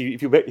probably. I mean,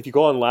 if you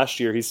go on last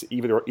year, he's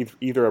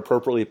either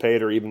appropriately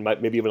paid or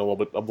maybe even a little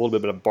bit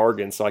of a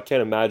bargain. So I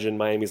can't imagine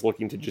Miami's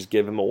looking to just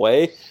give him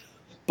away.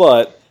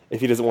 But if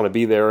he doesn't want to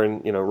be there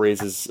and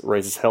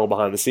raises hell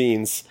behind the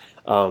scenes,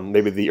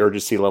 maybe the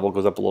urgency level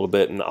goes up a little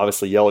bit. And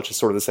obviously Yelich is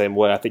sort of the same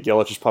way. I think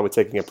Yelich is probably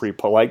taking a pretty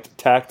polite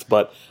tact,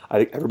 but I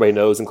think everybody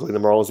knows, including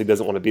the Marlins, he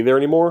doesn't want to be there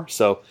anymore.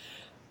 So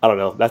I don't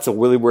know. That's a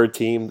really weird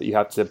team that you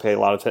have to pay a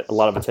lot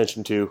of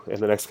attention to in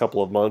the next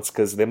couple of months,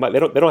 because they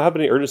don't have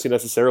any urgency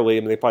necessarily.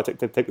 I mean, they probably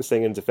take this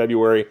thing into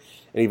February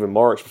and even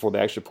March before they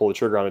actually pull the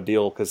trigger on a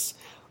deal, because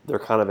they're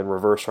kind of in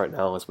reverse right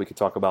now, as we could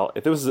talk about.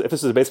 If this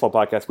was a baseball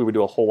podcast, we would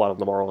do a whole lot of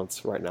the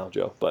Marlins right now,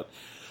 Joe. But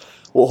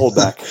we'll hold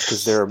back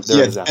because they're a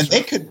disaster.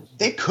 And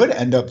they could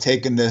end up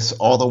taking this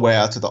all the way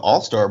out to the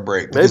All-Star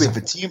break. Because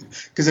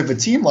if a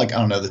team like, I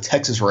don't know, the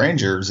Texas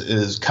Rangers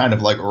is kind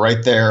of like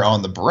right there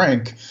on the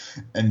brink,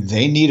 and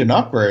they need an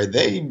upgrade,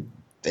 they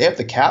have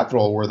the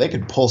capital where they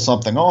could pull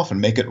something off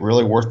and make it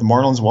really worth the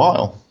Marlins'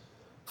 while.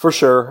 For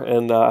sure,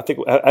 and I think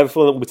I have a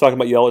feeling we'll be talking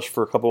about Yelich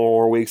for a couple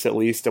more weeks at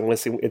least,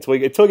 until he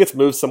gets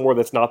moved somewhere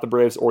that's not the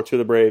Braves or to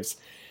the Braves.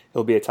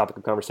 He'll be a topic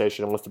of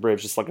conversation unless the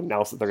Braves just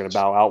announce that they're going to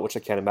bow out, which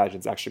I can't imagine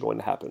is actually going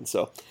to happen.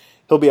 So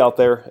he'll be out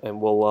there, and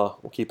we'll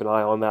keep an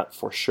eye on that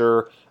for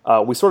sure.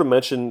 We sort of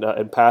mentioned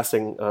in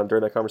passing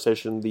during that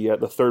conversation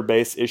the third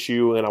base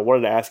issue, and I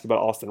wanted to ask you about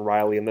Austin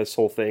Riley and this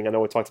whole thing. I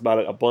know we talked about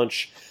it a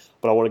bunch,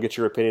 but I want to get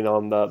your opinion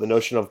on the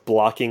notion of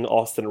blocking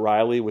Austin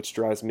Riley, which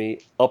drives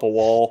me up a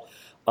wall.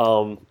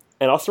 And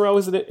Austin Riley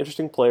is an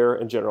interesting player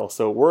in general.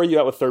 So where are you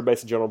at with third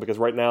base in general? Because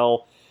right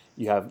now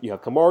you have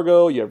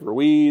Camargo, you have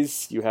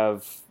Ruiz, you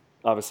have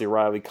obviously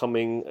Riley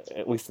coming,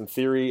 at least in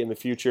theory, in the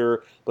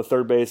future. But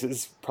third base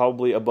is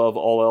probably above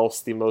all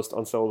else the most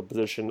unsettled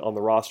position on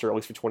the roster, at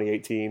least for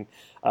 2018.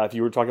 If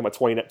you were talking about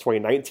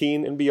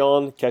 2019 and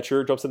beyond,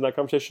 catcher jumps in that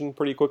competition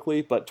pretty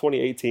quickly. But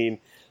 2018,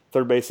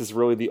 third base is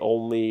really the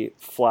only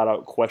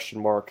flat-out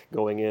question mark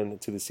going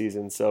into the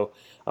season. So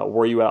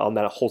where are you at on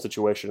that whole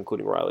situation,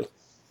 including Riley?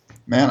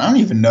 Man, I don't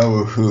even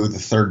know who the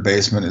third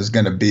baseman is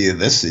going to be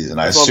this season.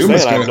 I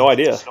have no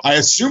idea. I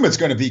assume it's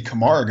going to be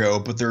Camargo,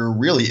 but there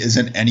really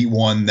isn't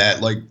anyone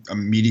that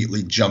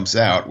immediately jumps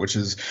out, which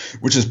is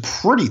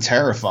pretty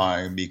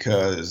terrifying,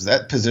 because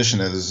that position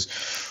has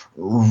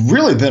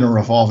really been a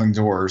revolving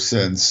door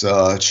since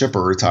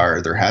Chipper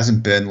retired. There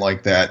hasn't been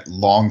that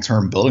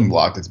long-term building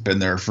block that's been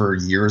there for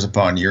years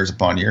upon years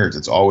upon years.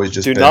 It's always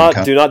just do not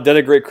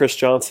denigrate Chris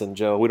Johnson,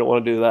 Joe. We don't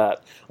want to do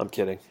that. I'm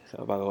kidding,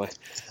 by the way.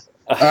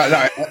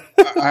 I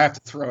have to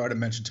throw out a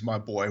mention to my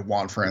boy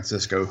Juan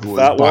Francisco, who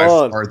is by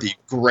far the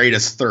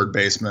greatest third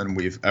baseman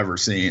we've ever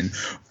seen.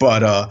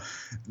 But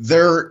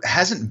there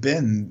hasn't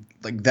been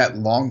that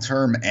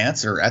long-term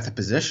answer at the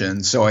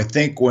position. So I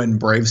think when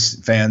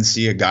Braves fans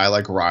see a guy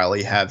like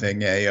Riley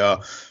having a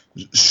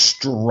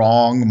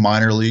strong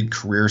minor league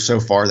career so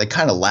far, they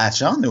kind of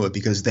latch onto it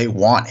because they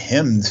want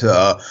him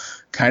to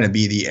kind of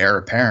be the heir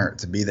apparent,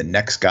 to be the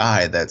next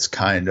guy that's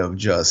kind of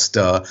just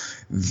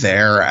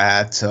there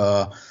at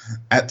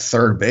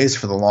third base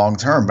for the long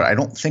term. But I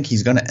don't think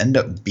he's going to end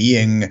up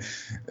being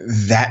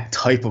that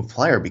type of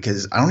player,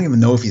 because I don't even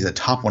know if he's a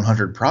top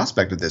 100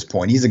 prospect at this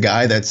point. He's a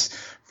guy that's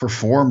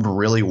performed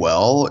really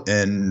well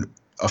in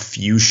a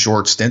few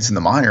short stints in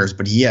the minors,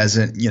 but he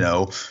hasn't,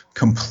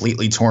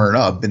 completely torn it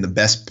up, been the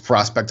best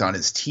prospect on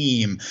his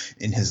team,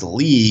 in his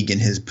league, in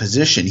his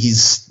position.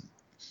 He's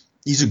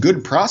a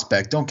good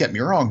prospect, don't get me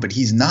wrong, but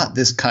he's not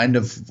this kind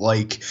of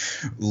like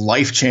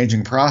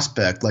life-changing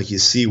prospect like you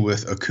see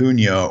with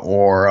Acuna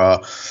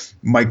or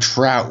Mike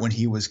Trout when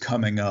he was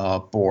coming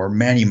up, or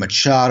Manny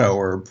Machado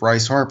or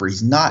Bryce Harper.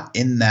 He's not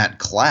in that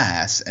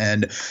class,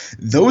 and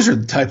those are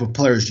the type of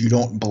players you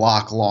don't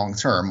block long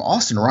term.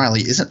 Austin Riley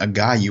isn't a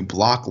guy you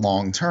block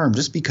long term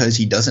just because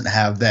he doesn't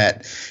have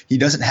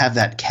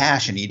that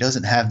cash, and he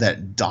doesn't have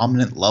that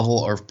dominant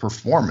level of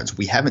performance.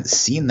 We haven't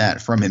seen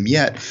that from him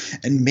yet,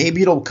 and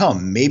maybe it'll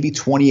come. Maybe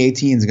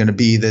 2018 is going to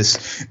be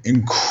this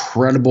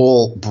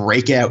incredible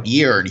breakout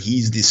year, and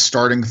he's the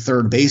starting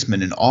third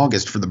baseman in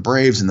August for the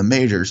Braves in the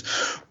majors.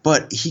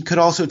 But he could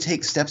also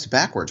take steps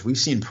backwards. We've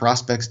seen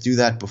prospects do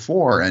that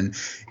before, and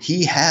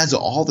he has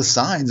all the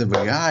signs of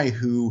a guy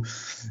who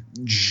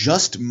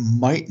just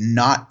might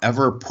not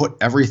ever put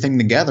everything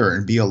together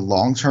and be a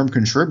long-term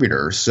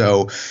contributor.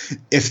 So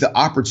if the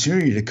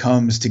opportunity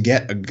comes to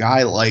get a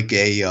guy like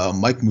a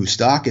Mike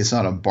Moustakas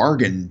on a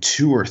bargain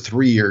 2 or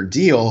 3 year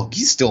deal,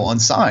 he's still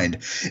unsigned.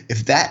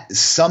 If that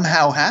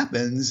somehow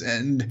happens,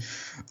 and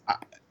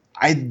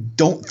I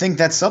don't think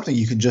that's something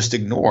you can just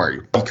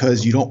ignore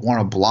because you don't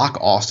want to block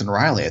Austin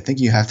Riley. I think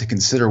you have to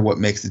consider what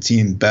makes the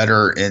team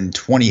better in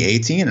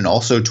 2018 and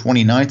also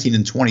 2019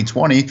 and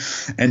 2020,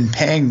 and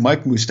paying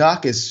Mike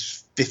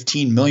Moustakas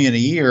 $15 million a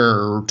year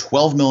or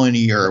 $12 million a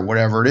year or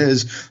whatever it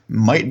is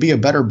might be a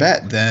better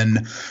bet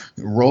than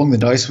rolling the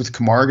dice with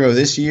Camargo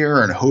this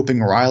year and hoping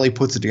Riley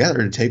puts it together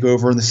to take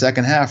over in the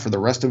second half for the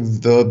rest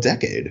of the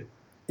decade.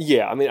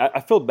 Yeah, I mean,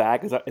 I feel bad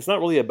because it's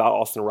not really about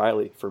Austin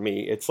Riley for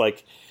me. It's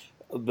like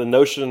the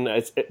notion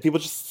people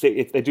just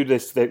say they do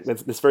this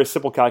very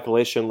simple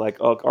calculation like,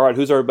 oh, all right,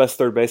 who's our best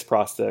third base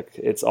prospect?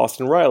 It's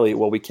Austin Riley.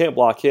 Well, we can't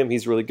block him.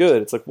 He's really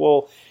good. It's like,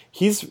 well,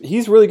 he's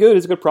really good.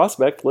 He's a good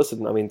prospect.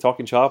 Listen, I mean,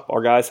 talking chop,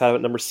 our guys have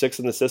it number 6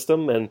 in the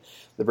system, and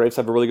the Braves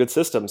have a really good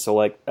system. So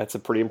like, that's a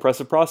pretty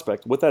impressive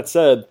prospect. With that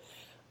said,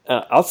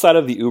 outside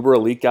of the uber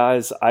elite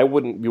guys, I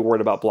wouldn't be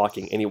worried about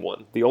blocking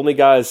anyone. The only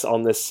guys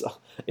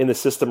in the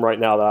system right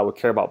now that I would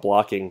care about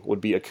blocking would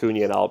be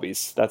Acuna and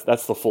Albies.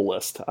 That's the full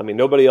list. I mean,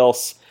 nobody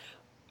else.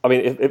 I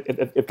mean,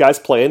 if guys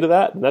play into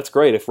that, then that's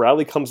great. If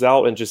Riley comes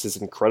out and just is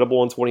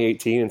incredible in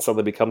 2018 and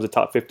suddenly becomes a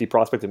top 50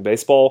 prospect in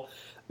baseball,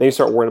 then you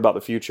start worrying about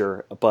the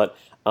future. But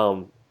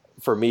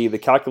for me, the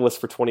calculus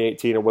for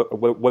 2018 or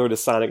whether to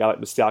sign a guy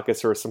like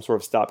Moustakas or some sort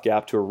of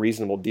stopgap to a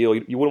reasonable deal,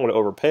 you wouldn't want to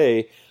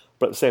overpay.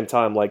 But at the same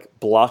time, like,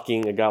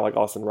 blocking a guy like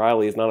Austin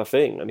Riley is not a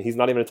thing. I mean, he's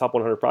not even a top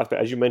 100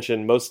 prospect. As you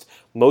mentioned, most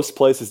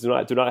places do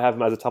not have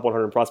him as a top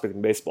 100 prospect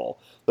in baseball.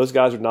 Those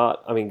guys are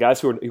not. I mean,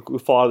 guys who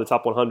fall out of the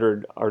top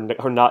 100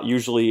 are not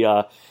usually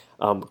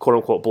quote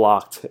unquote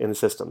blocked in the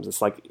systems.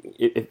 It's like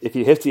if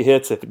he hits, he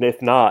hits.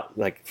 If not,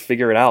 like,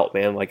 figure it out,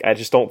 man. Like, I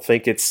just don't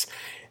think it's.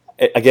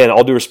 Again,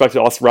 all due respect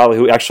to Austin Riley,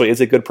 who actually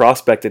is a good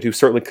prospect and who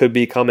certainly could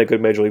become a good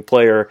major league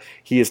player,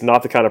 he is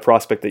not the kind of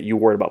prospect that you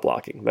worry about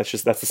blocking. That's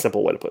the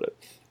simple way to put it.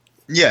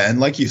 Yeah, and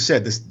like you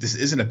said, this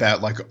isn't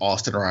about like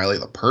Austin Riley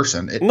the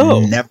person. It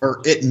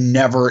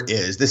never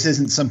is. This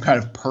isn't some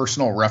kind of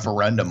personal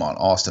referendum on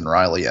Austin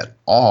Riley at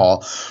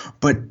all.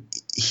 But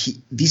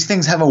these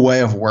things have a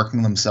way of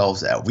working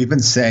themselves out. We've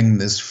been saying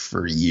this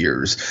for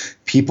years.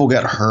 People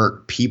get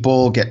hurt,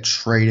 people get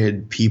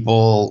traded,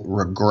 people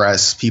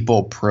regress,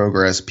 people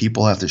progress,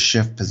 people have to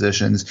shift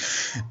positions.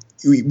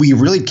 We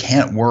really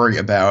can't worry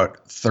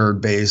about third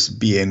base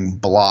being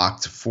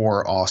blocked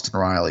for Austin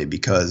Riley,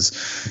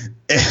 because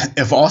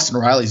if Austin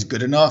Riley's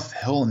good enough,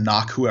 he'll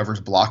knock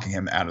whoever's blocking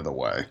him out of the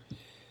way.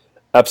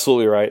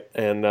 Absolutely right,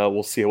 and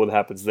we'll see what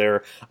happens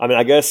there. I mean,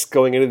 I guess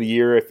going into the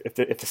year, if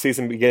the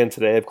season began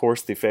today, of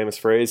course, the famous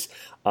phrase,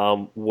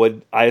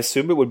 would I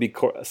assume it would be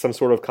some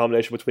sort of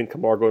combination between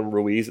Camargo and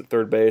Ruiz at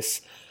third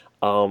base,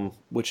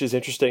 which is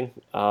interesting,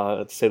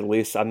 to say the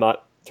least. I'm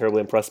not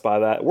terribly impressed by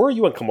that. Where are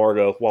you on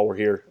Camargo while we're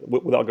here,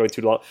 without going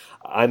too long?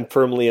 I'm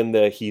firmly in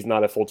the he's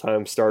not a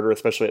full-time starter,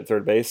 especially at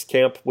third base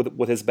camp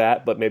with his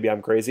bat, but maybe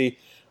I'm crazy.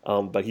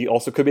 But he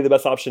also could be the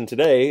best option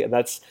today, and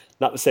that's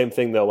not the same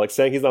thing, though. Like,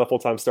 saying he's not a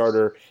full-time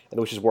starter,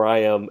 which is where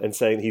I am, and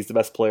saying he's the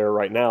best player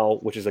right now,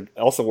 which is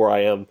also where I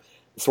am,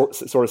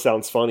 sort of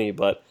sounds funny,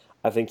 but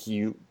I think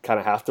you kind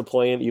of have to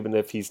play him, even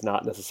if he's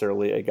not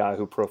necessarily a guy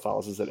who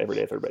profiles as an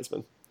everyday third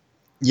baseman.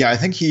 Yeah, I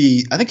think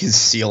his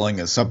ceiling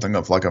is something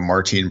of like a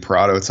Martin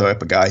Prado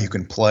type, a guy who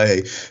can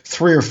play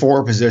 3 or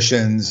 4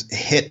 positions,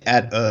 hit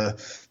at a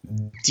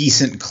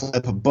decent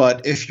clip,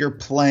 but if you're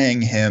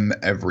playing him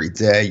every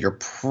day, you're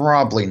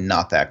probably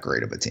not that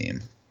great of a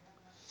team.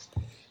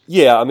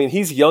 Yeah, I mean,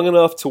 he's young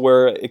enough to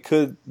where it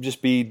could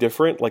just be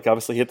different. Like,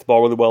 obviously, he hit the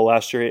ball really well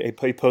last year.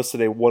 He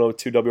posted a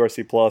 102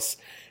 WRC plus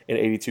in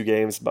 82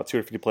 games, about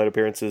 250 plate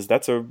appearances.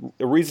 That's a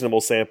reasonable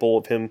sample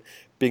of him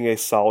being a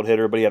solid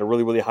hitter, but he had a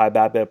really, really high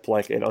BABIP,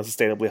 like an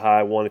unsustainably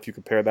high one if you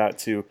compare that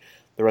to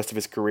the rest of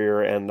his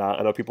career. And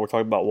I know people are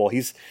talking about, well,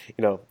 he's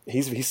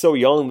so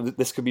young that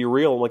this could be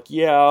real. I'm like,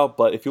 yeah,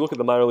 but if you look at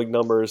the minor league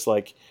numbers,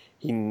 like,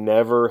 he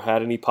never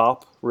had any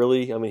pop,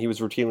 really. I mean, he was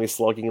routinely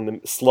slugging in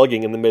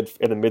the mid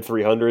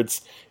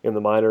 300s in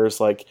the minors.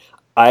 Like,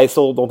 I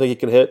still don't think he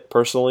can hit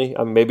personally.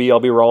 Maybe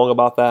I'll be wrong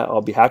about that.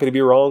 I'll be happy to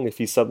be wrong if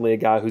he's suddenly a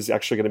guy who's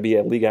actually going to be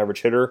a league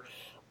average hitter.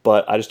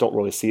 But I just don't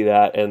really see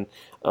that. And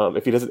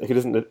if he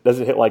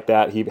doesn't hit like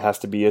that, he has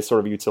to be a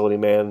sort of utility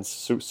man,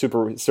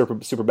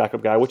 super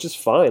backup guy, which is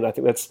fine. I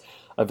think that's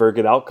a very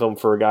good outcome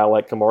for a guy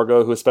like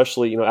Camargo, who,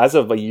 especially, as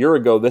of a year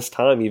ago this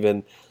time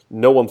even,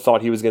 no one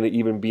thought he was going to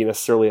even be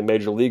necessarily a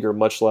major leaguer,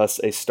 much less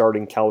a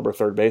starting caliber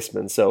third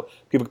baseman. So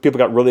people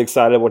got really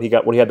excited when he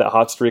had that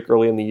hot streak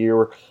early in the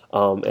year,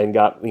 and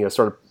got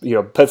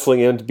started penciling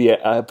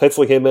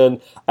him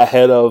in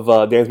ahead of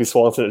Dansby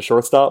Swanson at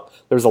shortstop.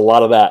 There's a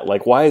lot of that.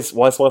 Like, why is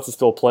Swanson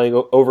still playing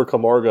over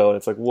Camargo? And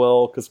it's like,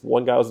 well, because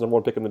one guy was the number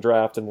one pick in the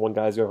draft and one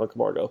guy's going on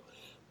Camargo.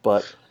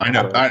 But I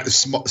know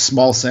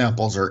small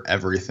samples are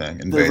everything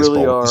in they baseball.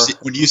 Really are.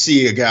 When you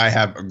see a guy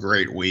have a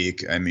great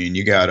week, I mean,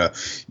 you gotta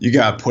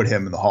put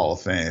him in the Hall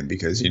of Fame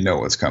because you know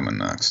what's coming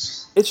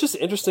next. It's just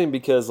interesting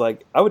because,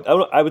 like, I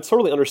would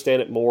totally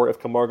understand it more if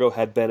Camargo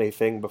had been a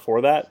thing before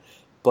that.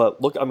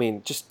 But look, I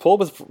mean, just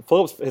pull up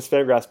his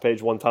Fangraphs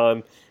page one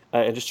time,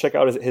 and just check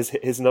out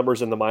his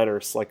numbers in the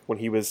minors, like when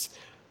he was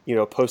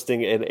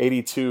posting an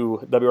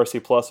 82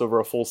 WRC plus over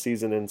a full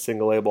season in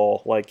single A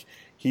ball. Like,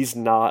 he's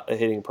not a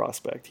hitting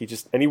prospect.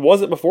 He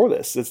wasn't before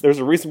this. There's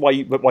a reason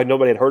why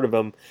nobody had heard of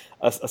him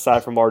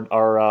aside from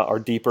our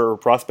deeper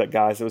prospect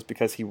guys. It was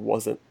because he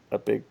wasn't a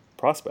big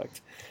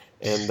prospect,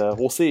 and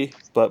we'll see.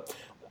 But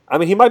I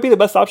mean, he might be the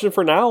best option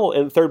for now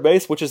in third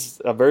base, which is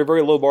a very,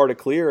 very low bar to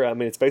clear. I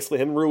mean, it's basically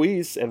him and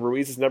Ruiz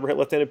has never hit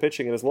left-handed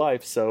pitching in his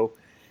life, so.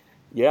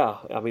 Yeah,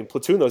 I mean,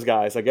 platoon those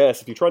guys, I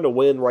guess. If you're trying to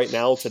win right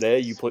now today,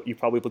 you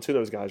probably platoon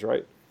those guys,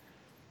 right?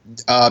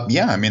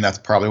 Yeah, I mean, that's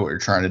probably what you're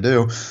trying to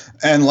do.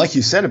 And like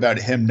you said about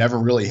him never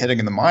really hitting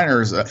in the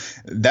minors,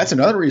 that's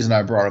another reason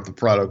I brought up the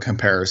Prado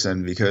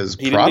comparison, because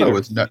Prado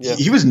was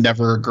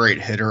never a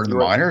great hitter in the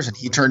minors, and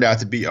he turned out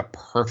to be a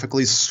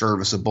perfectly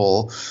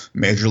serviceable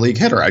major league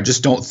hitter. I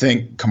just don't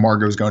think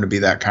Camargo is going to be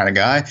that kind of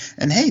guy.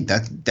 And hey,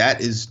 that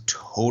is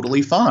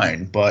totally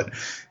fine, but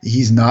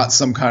he's not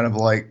some kind of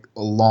like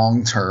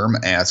long-term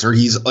answer.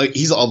 He's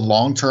a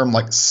long-term,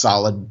 like,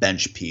 solid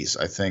bench piece.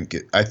 I think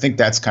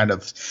that's kind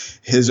of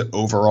his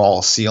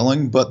overall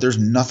ceiling, but there's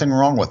nothing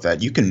wrong with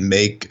that. You can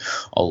make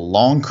a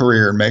long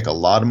career and make a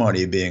lot of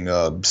money being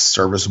a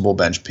serviceable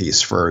bench piece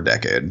for a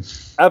decade.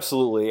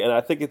 Absolutely. And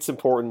I think it's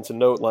important to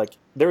note, like,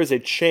 there is a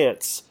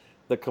chance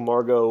that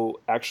Camargo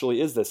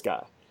actually is this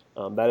guy.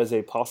 That is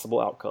a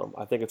possible outcome.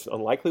 I think it's an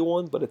unlikely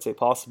one, but it's a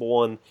possible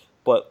one.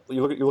 But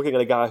you're looking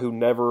at a guy who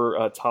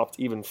never topped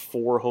even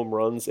 4 home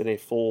runs in a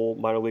full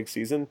minor league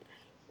season.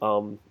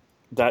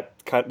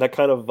 That kind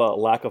of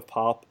lack of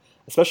pop,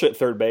 especially at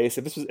third base.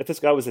 If this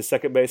guy was a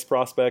second base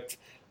prospect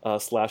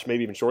 /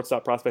 maybe even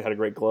shortstop prospect, had a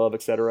great glove,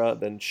 etc.,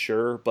 then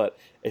sure. But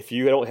if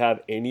you don't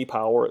have any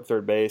power at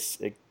third base,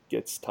 it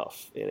gets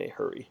tough in a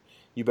hurry.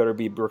 You better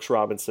be Brooks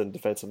Robinson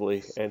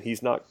defensively, and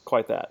he's not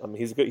quite that. I mean,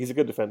 he's a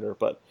good defender,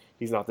 but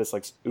he's not this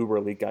like uber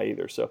elite guy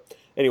either. So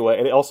anyway,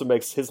 and it also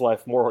makes his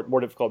life more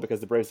difficult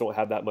because the Braves don't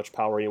have that much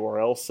power anywhere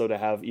else. So to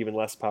have even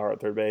less power at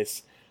third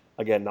base,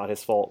 again, not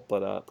his fault,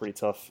 but a pretty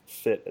tough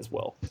fit as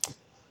well.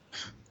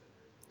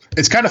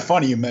 It's kind of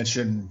funny you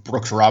mentioned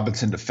Brooks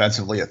Robinson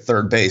defensively at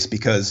third base,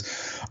 because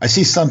I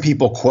see some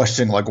people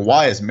questioning, like,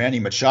 why is Manny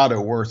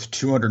Machado worth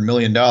 $200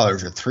 million or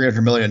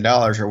 $300 million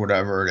or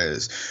whatever it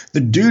is?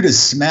 The dude is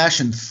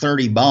smashing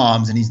 30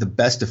 bombs, and he's the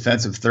best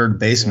defensive third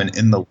baseman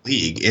in the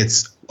league.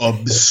 It's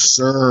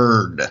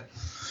absurd.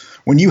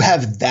 When you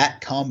have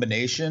that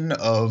combination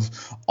of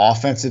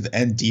offensive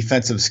and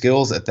defensive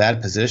skills at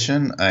that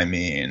position, I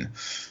mean,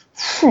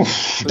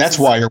 that's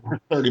why you're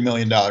worth $30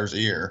 million a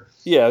year.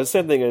 Yeah, the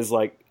same thing as,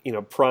 like,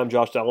 prime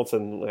Josh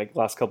Donaldson, like,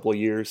 last couple of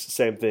years.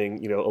 Same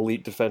thing,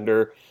 elite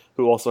defender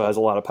who also has a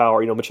lot of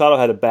power. Machado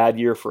had a bad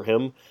year for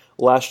him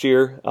last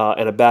year,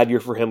 and a bad year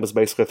for him was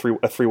basically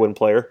a 3-win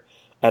player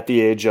at the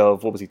age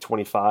of,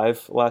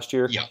 25 last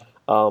year? Yeah.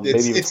 Maybe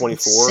even 24.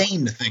 It's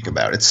insane to think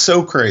about. It's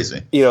so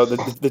crazy.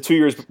 The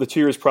 2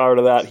 years prior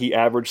to that, he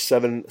averaged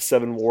seven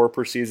WAR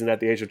per season at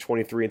the age of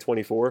 23 and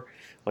 24.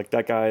 Like,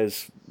 that guy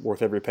is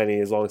worth every penny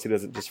as long as he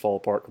doesn't just fall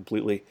apart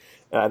completely.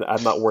 And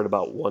I'm not worried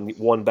about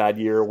one bad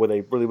year with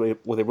a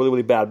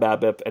really bad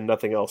BABIP and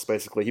nothing else.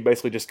 Basically, he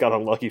just got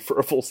unlucky for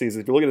a full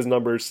season. If you look at his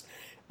numbers,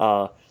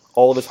 all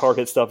of his hard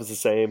hit stuff is the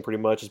same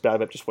pretty much. His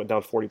BABIP just went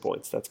down 40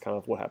 points. That's kind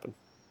of what happened.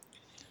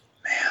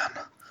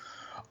 Man.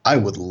 I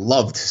would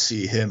love to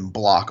see him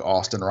block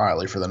Austin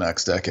Riley for the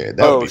next decade.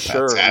 That would be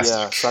sure, fantastic.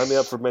 yeah. Sign me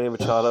up for Manny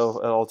Machado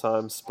at all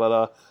times,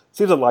 but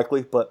seems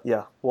unlikely. But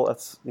yeah, well,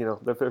 that's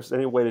if there's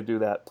any way to do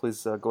that,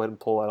 please go ahead and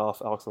pull that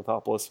off, Alex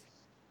Anthopoulos.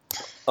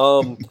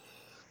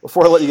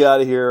 Before I let you get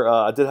out of here,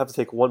 I did have to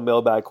take one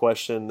mailbag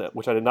question,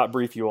 which I did not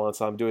brief you on,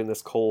 so I'm doing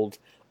this cold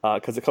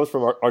because it comes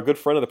from our good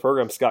friend of the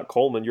program, Scott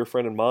Coleman, your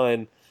friend and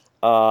mine.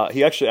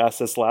 He actually asked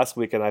this last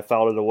week, and I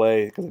filed it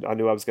away because I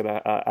knew I was going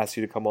to ask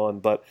you to come on.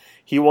 But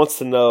he wants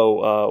to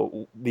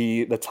know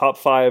the top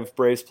 5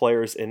 Braves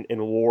players in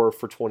WAR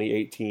for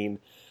 2018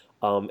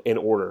 in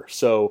order.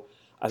 So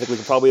I think we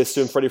can probably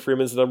assume Freddie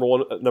Freeman's the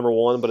number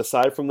one. But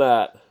aside from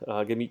that,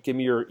 give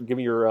me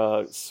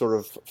your sort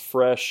of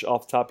fresh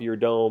off the top of your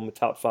dome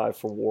top 5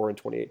 for WAR in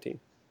 2018.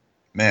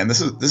 Man,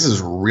 this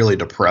is really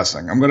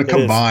depressing. I'm going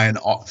to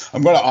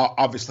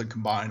obviously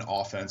combine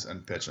offense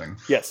and pitching.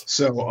 Yes.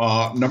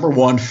 So number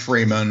 1,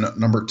 Freeman.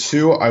 Number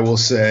 2, I will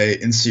say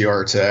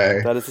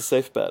Inciarte. That is a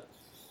safe bet.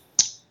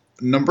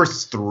 Number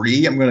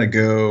 3, I'm going to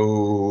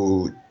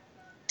go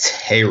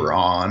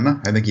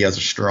Tehran. I think he has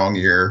a strong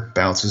year,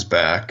 bounces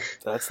back.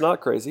 That's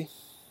not crazy.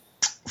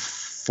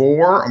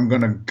 4, I'm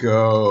going to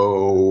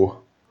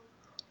go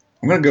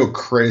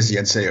crazy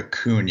and say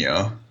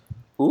Acuna.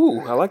 Ooh,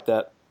 I like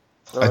that.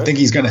 I think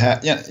he's going to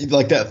have,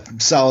 like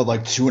that solid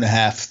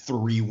 2.5,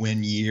 3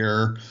 win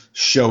year,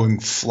 showing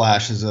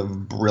flashes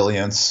of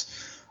brilliance.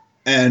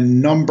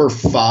 And number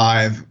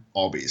 5,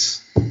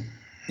 Albies.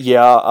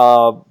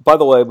 Yeah. By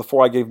the way,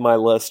 before I give my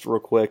list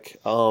real quick,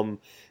 do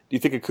you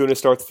think Acuna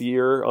starts the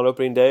year on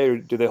opening day, or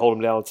do they hold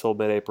him down until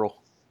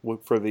mid-April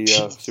for the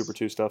Super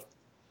 2 stuff?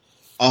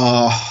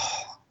 I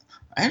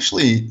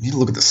actually need to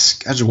look at the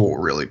schedule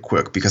really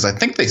quick because I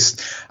think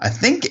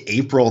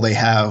April they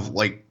have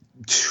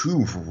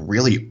 2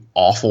 really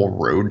awful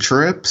road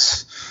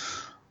trips.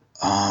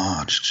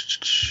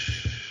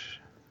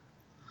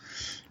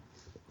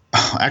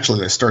 Actually,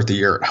 they start the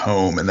year at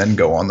home and then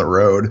go on the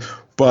road.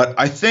 But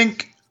I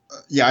think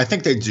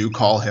they do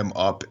call him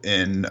up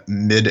in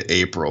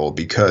mid-April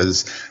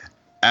because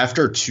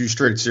after 2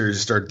 straight series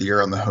to start the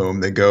year on the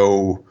home, they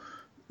go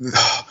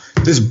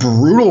this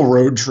brutal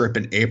road trip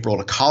in April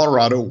to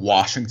Colorado,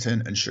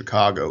 Washington, and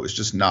Chicago is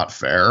just not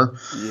fair.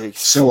 Yikes.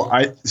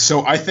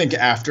 So I think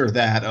after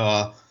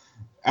that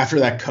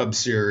Cubs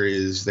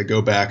series, they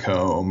go back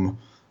home.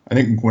 I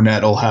think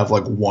Gwinnett will have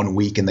 1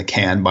 week in the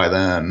can by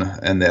then,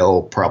 and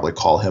they'll probably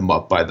call him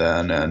up by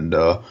then, and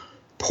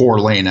poor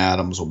Lane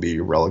Adams will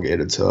be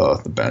relegated to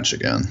the bench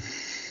again.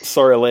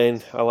 Sorry,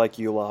 Lane. I like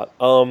you a lot.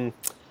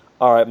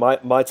 All right,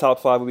 my top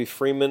 5 would be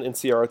Freeman and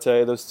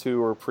Ciarte. Those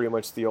 2 are pretty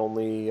much the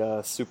only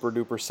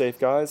super-duper safe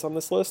guys on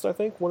this list, I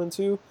think, 1 and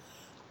 2.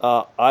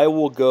 I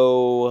will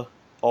go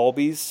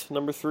Albies,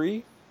 number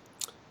 3.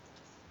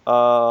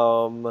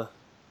 I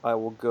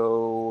will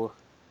go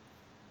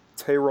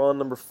Tehran,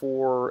 number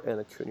 4,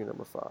 and Acuna,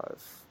 number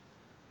 5.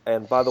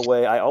 And by the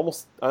way, I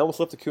almost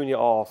left Acuna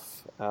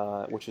off,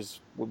 which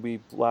would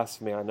be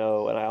blasphemy, I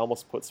know, and I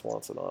almost put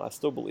Swanson on. I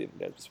still believe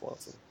in Dansby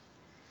Swanson.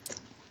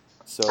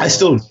 So I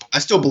still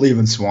believe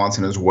in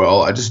Swanson as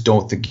well. I just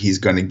don't think he's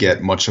going to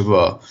get much of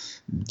a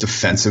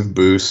defensive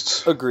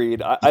boost.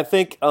 Agreed. I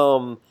think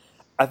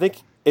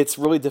it's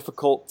really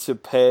difficult to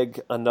peg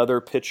another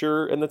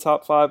pitcher in the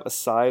top 5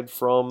 aside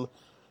from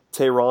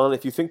Tehran.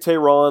 If you think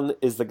Tehran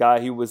is the guy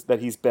that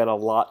he's been a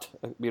lot,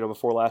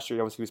 before last year,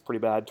 obviously he was pretty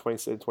bad,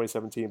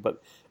 2017,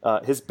 but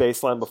his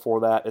baseline before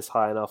that is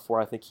high enough where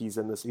I think he's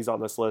on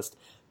this list.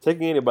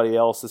 Taking anybody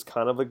else is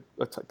kind of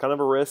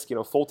a risk.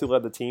 Fulte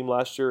led the team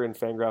last year in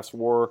Fangraphs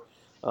WAR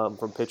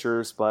from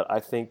pitchers, but I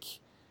think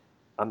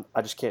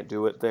I just can't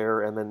do it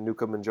there. And then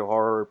Newcomb and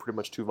Johar are pretty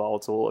much too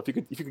volatile. If you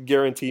could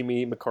guarantee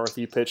me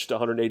McCarthy pitched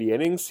 180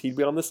 innings, he'd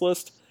be on this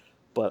list,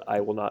 but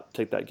I will not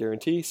take that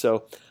guarantee.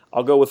 So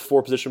I'll go with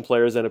 4 position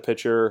players and a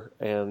pitcher,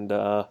 and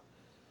Acuna.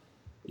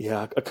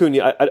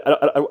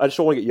 I just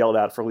don't want to get yelled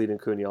at for leaving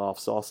Acuna off,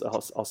 so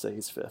I'll say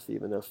he's 5th,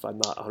 even if I'm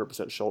not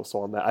 100% sure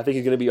on that. I think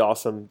he's going to be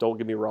awesome. Don't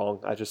get me wrong.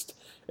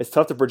 It's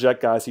tough to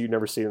project guys who you've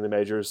never seen in the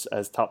majors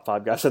as top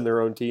 5 guys on their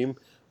own team,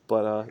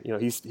 but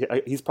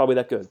he's probably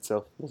that good.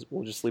 So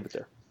we'll just leave it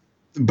there.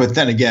 But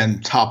then again,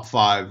 top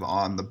 5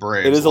 on the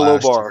Braves. It is a low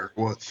bar.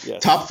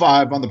 Yes. Top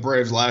 5 on the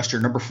Braves last year.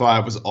 Number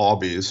 5 was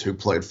Albies, who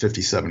played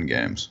 57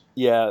 games.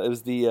 Yeah, it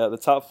was the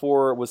top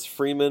 4 was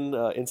Freeman,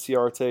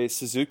 Inciarte,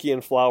 Suzuki,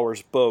 and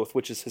Flowers both,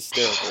 which is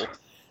hysterical.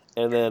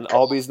 And then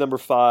Albies number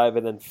 5,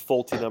 and then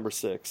Fulte number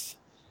 6.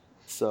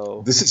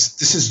 So this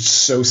is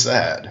so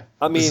sad.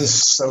 I mean, this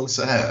is so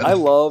sad. I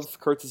love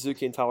Kurt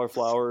Suzuki and Tyler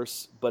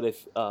Flowers, but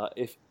if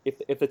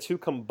the 2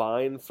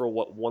 combine for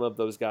what one of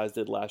those guys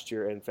did last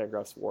year in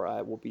Fangraphs WAR,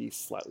 I will be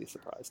slightly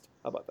surprised.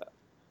 How about that?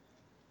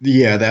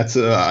 Yeah,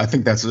 I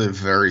think that's a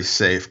very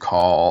safe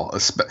call.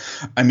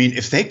 I mean,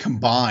 if they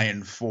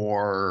combine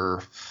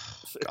for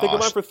If they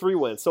combine for 3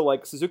 wins, so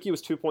Suzuki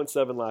was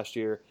 2.7 last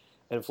year,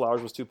 and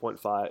Flowers was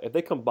 2.5. If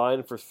they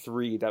combine for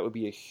 3, that would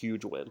be a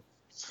huge win.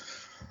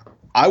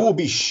 I will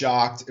be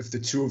shocked if the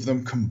 2 of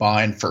them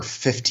combine for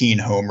 15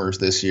 homers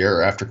this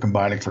year after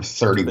combining for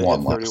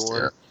 31 last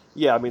year.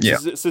 Yeah, I mean, Yeah.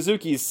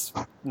 Suzuki's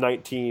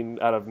 19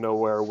 out of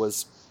nowhere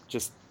was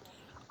just.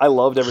 I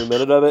loved every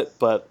minute of it,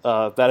 but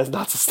that is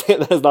not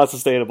that is not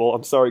sustainable.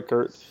 I'm sorry,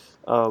 Kurt,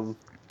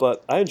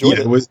 but I enjoyed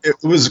Yeah, it.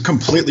 it was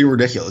completely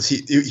ridiculous.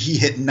 He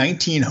hit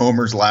 19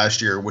 homers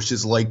last year, which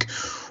is like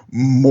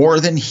more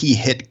than he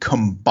hit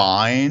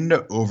combined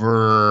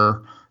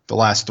over the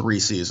last 3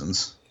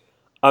 seasons.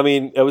 I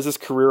mean, it was his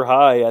career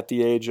high at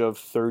the age of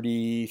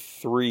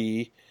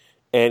 33,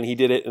 and he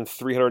did it in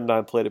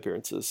 309 plate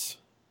appearances.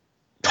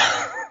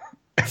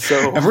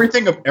 So,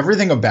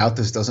 Everything about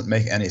this doesn't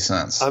make any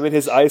sense. I mean,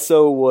 his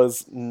ISO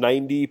was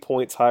 90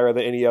 points higher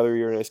than any other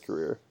year in his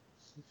career.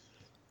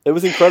 It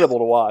was incredible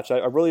to watch. I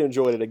really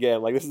enjoyed it.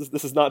 Again, like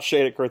this is not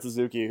shade at Kurt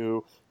Suzuki,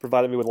 who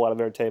provided me with a lot of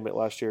entertainment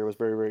last year. It was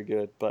very, very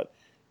good. But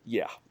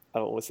yeah, I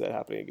don't want to see that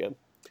happening again.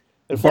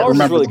 And But Flowers is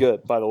remember, really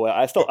good, by the way.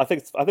 I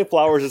think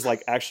Flowers is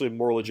like actually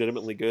more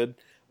legitimately good.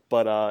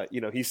 But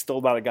he's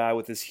still not a guy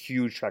with this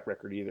huge track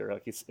record either.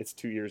 Like it's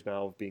 2 years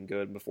now of being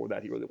good. And before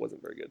that, he really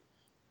wasn't very good.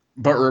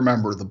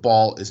 the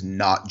ball is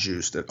not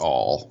juiced at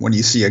all when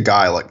you see a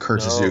guy like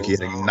Kurt Suzuki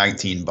No, hitting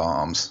 19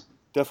 bombs.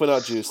 definitely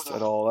not juiced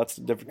at all. That's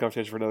a different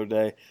conversation for another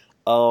day.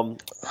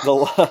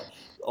 The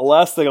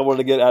last thing I wanted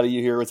to get out of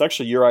you here was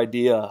actually your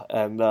idea,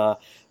 and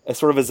as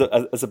sort of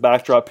as a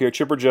backdrop here,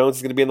 Chipper Jones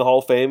is going to be in the Hall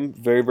of Fame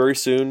very, very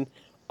soon.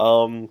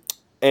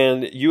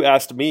 And you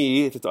asked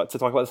me to talk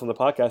about this on the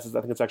podcast.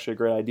 I think it's actually a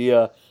great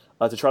idea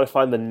to try to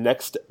find the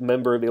next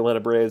member of the Atlanta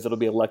Braves that will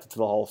be elected to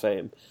the Hall of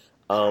Fame.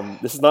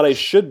 This is not a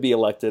should be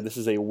elected. This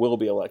is a will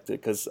be elected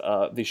because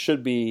the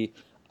should be,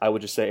 I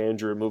would just say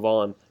Andrew, move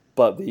on.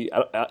 But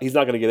he's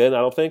not going to get in, I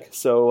don't think.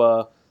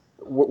 So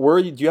where are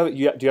you? Do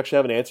you actually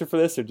have an answer for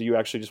this, or do you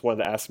actually just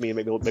wanted to ask me and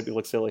make me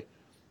look silly?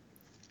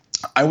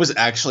 I was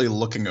actually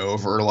looking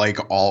over like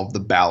all of the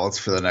ballots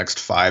for the next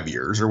 5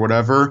 years or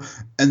whatever,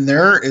 and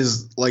there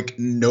is like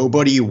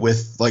nobody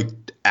with like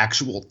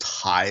actual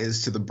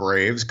ties to the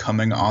Braves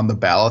coming on the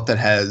ballot that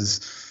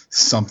has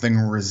something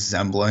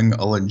resembling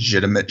a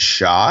legitimate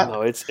shot.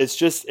 No,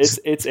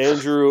 it's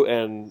Andrew,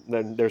 and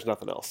then there's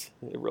nothing else.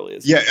 It really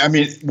is. Yeah, I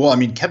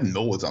mean, Kevin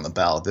Millwood's on the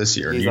ballot this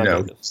year, He's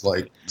and it's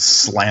like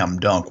slam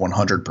dunk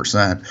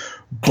 100%.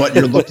 But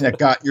you're looking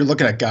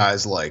at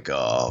guys like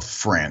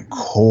Frank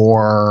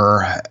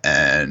Core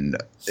and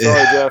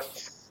sorry,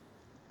 Jeff.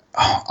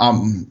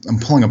 I'm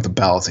pulling up the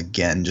ballots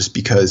again just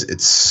because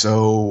it's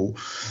so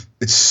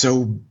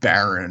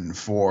barren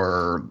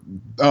for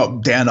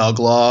Dan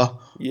Ugla.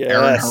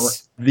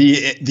 Yes.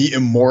 The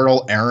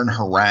immortal Aaron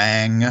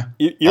Harang.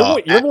 You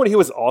remember when he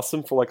was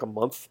awesome for like a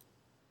month?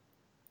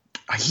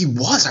 He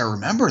was. I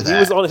remember that. He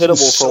was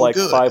unhittable for like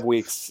good. 5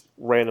 weeks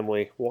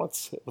randomly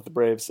once with the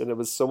Braves, and it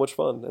was so much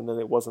fun, and then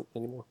it wasn't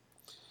anymore.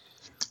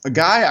 A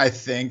guy I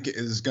think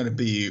is going to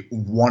be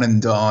one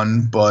and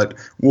done, but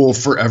will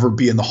forever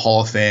be in the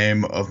Hall of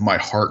Fame of my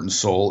heart and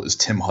soul is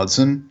Tim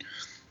Hudson,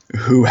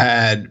 who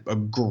had a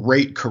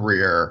great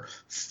career,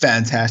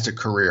 fantastic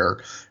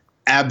career.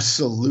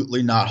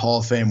 Absolutely not Hall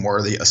of Fame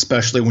worthy,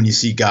 especially when you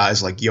see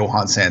guys like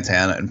Johan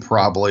Santana and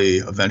probably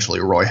eventually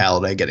Roy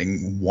Halladay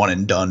getting one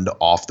and done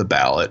off the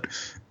ballot.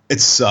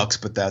 It sucks,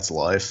 but that's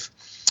life.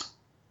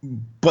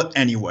 But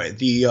anyway,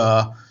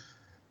 the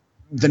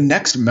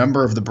next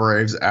member of the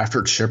Braves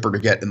after Chipper to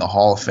get in the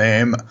Hall of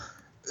Fame,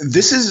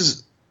 this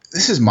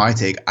is my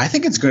take. I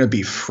think it's going to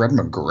be Fred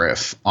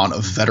McGriff on a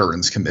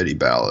Veterans Committee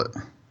ballot.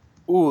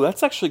 Ooh,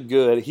 that's actually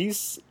good.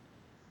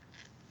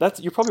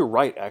 You're probably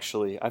right.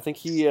 Actually, I think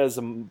he has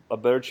a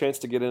better chance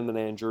to get in than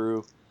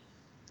Andrew.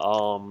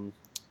 I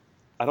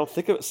don't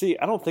think of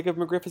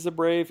McGriff as a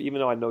Brave, even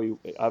though I know he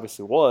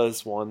obviously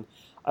was one.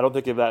 I don't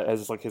think of that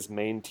as like his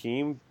main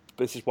team.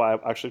 This is why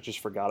I actually just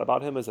forgot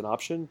about him as an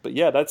option. But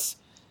yeah, that's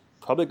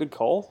probably a good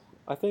call,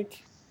 I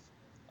think.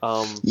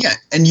 Yeah,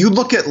 and you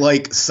look at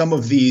like some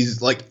of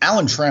these, like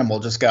Alan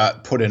Trammell just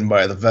got put in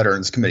by the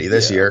Veterans Committee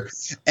this year,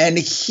 and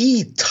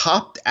he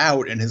topped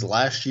out in his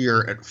last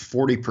year at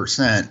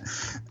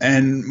 40%.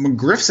 And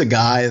McGriff's a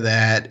guy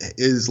that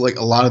is like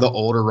a lot of the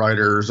older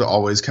writers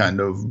always kind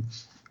of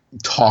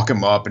talk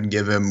him up and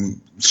give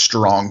him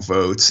strong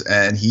votes,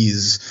 and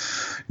he's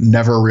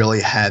never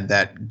really had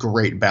that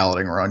great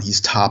balloting run.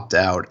 He's topped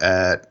out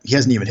he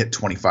hasn't even hit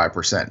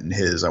 25% in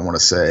his, I want to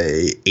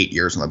say, 8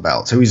 years on the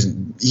ballot. So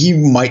he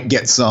might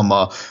get some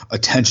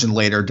attention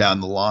later down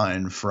the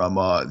line from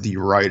the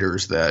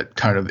writers that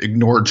kind of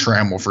ignored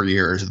Trammell for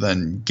years,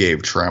 then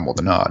gave Trammell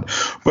the nod.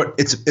 But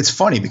it's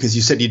funny because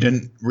you said you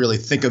didn't really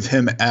think of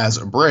him as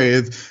a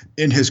Brave.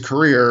 In his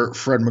career,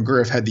 Fred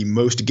McGriff had the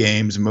most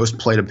games, most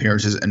plate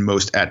appearances, and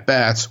most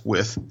at-bats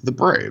with the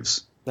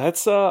Braves.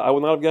 That's I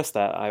would not have guessed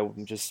that.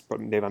 I'm just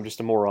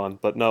a moron,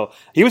 but no,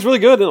 he was really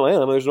good in Atlanta. I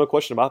mean, there's no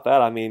question about that.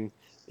 I mean,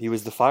 he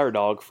was the fire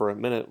dog for a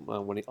minute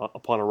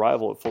upon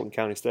arrival at Fulton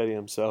County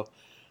Stadium. So,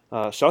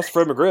 shouts to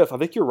Fred McGriff. I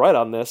think you're right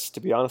on this. To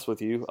be honest with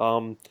you,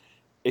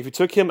 if you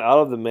took him out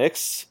of the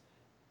mix,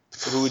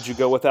 who would you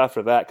go with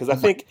after that? Because I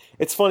think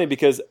it's funny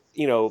because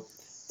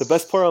the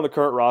best player on the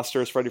current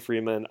roster is Freddie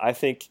Freeman. I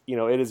think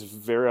it is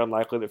very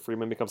unlikely that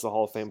Freeman becomes a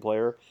Hall of Fame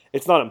player.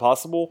 It's not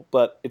impossible,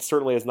 but it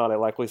certainly is not a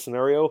likely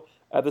scenario.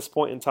 at this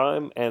point in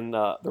time, and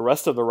the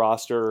rest of the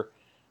roster,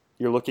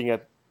 you're looking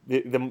at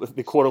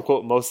the quote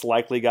unquote most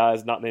likely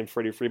guys not named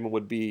Freddie Freeman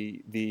would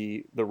be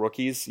the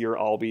rookies, your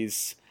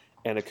Albies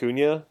and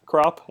Acuna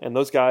crop, and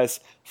those guys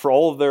for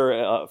all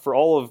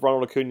of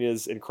Ronald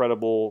Acuna's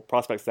incredible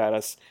prospect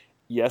status.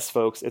 Yes,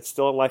 folks, it's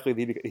still unlikely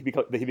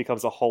that he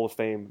becomes a Hall of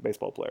Fame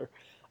baseball player.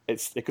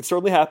 It could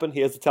certainly happen.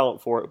 He has the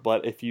talent for it,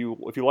 but if you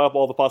line up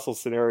all the possible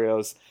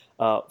scenarios,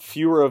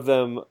 fewer of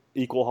them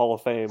equal Hall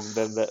of Fame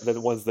than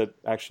the ones that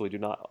actually do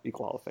not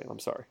equal Hall of Fame. I'm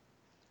sorry.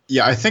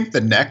 Yeah, I think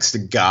the next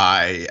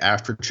guy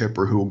after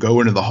Chipper who will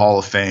go into the Hall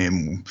of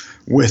Fame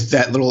with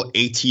that little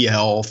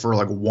ATL for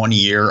like 1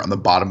 year on the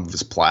bottom of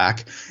his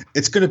plaque,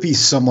 it's going to be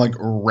some like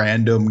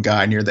random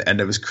guy near the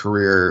end of his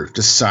career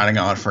just signing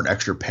on for an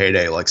extra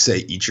payday, like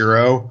say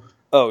Ichiro.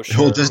 Oh,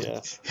 sure.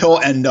 He'll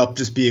end up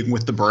just being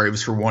with the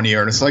Braves for 1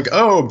 year, and it's like,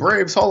 oh,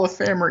 Braves Hall of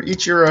Famer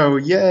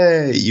Ichiro,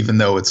 yay! Even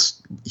though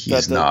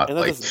he's not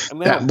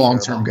that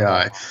long-term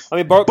guy. I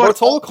mean,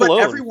 Bartolo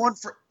Colon.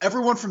 But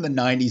everyone from the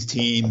 '90s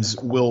teams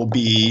will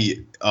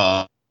be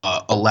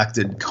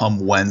elected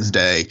come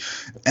Wednesday,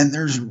 and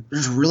there's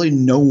really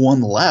no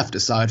one left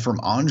aside from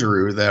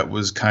Andrew that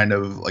was kind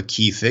of a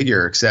key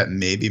figure, except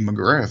maybe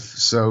McGriff.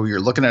 So you're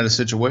looking at a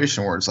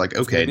situation where it's like,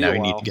 okay, now you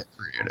need to get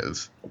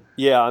creative.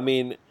 Yeah, I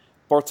mean,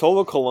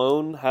 Bartolo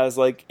Colon has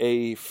like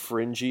a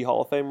fringy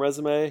Hall of Fame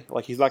resume.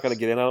 Like, he's not going to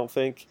get in, I don't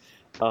think.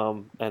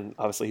 And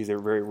obviously he's a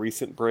very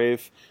recent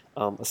Brave.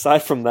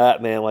 Aside from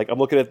that, man, like I'm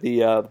looking at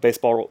the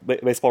baseball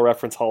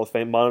Reference Hall of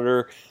Fame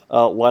monitor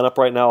lineup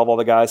right now of all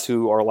the guys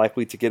who are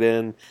likely to get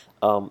in.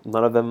 None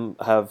of them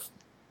have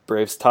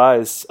Braves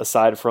ties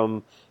aside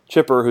from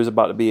Chipper, who's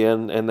about to be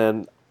in, and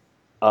then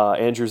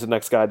Andrew's the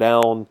next guy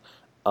down.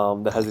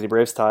 That has any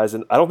Braves ties,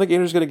 and I don't think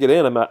Andrew's going to get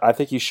in. I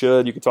think he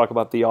should. You could talk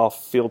about the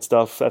off-field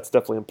stuff; that's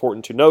definitely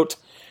important to note,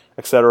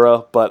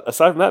 etc. But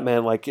aside from that,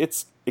 man, like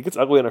it gets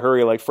ugly in a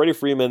hurry. Like Freddie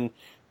Freeman,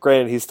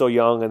 granted he's still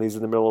young and he's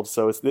in the middle of,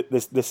 so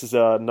this is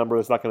a number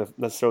that's not going to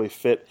necessarily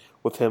fit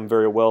with him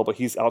very well. But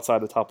he's outside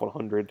the top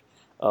 100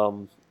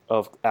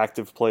 of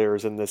active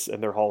players in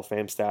their Hall of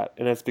Fame stat,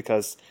 and it's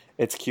because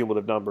it's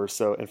cumulative numbers.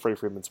 So, and Freddie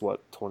Freeman's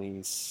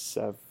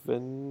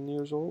 27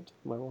 years old?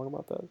 Am I wrong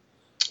about that?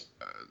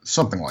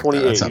 Something like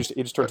 28. That.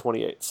 He just turned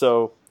 28.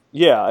 So,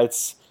 man,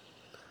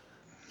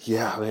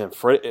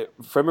 Fred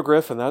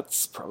McGriff, and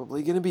that's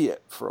probably going to be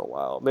it for a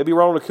while. Maybe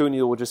Ronald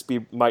Acuna will just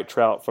be Mike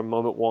Trout from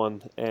moment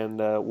one,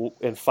 and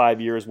in 5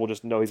 years we'll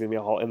just know he's going to be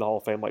in the Hall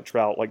of Fame like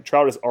Trout. Like,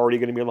 Trout is already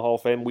going to be in the Hall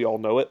of Fame. We all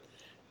know it.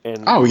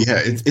 And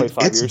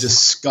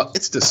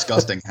it's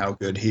disgusting how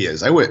good he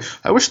is. I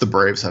wish the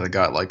Braves had a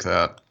guy like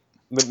that.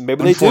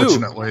 Maybe they do.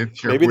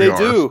 Maybe they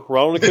do.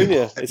 Ronald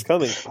Acuna is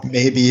coming.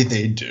 Maybe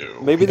they do.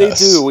 Maybe they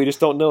do. We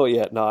just don't know it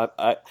yet. No,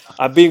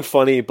 I'm being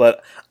funny,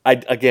 but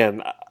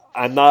I'm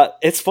not.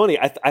 It's funny.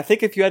 I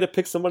think if you had to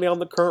pick somebody on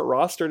the current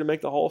roster to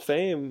make the Hall of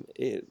Fame,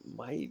 it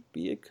might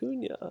be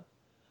Acuna.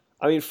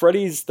 I mean,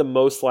 Freddie's the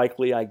most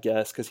likely, I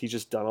guess, because he's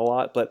just done a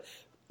lot. But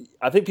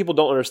I think people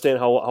don't understand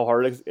how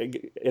hard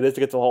it is to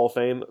get to the Hall of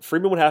Fame.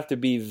 Freeman would have to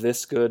be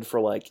this good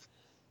for like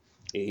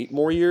 8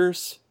 more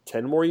years,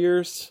 10 more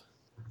years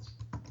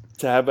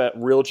to have a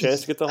real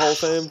chance to get the Hall of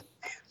Fame.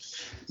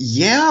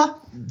 Yeah,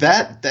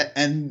 that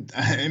and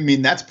I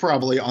mean that's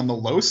probably on the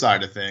low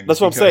side of things.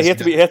 That's what I'm saying. He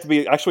have to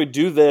be actually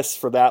do this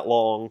for that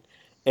long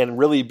and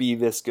really be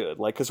this good.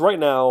 Like, because right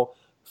now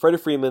Freddie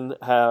Freeman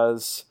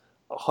has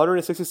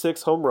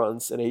 166 home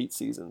runs in 8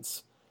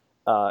 seasons.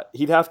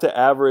 He'd have to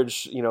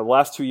average, the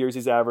last 2 years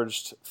he's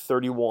averaged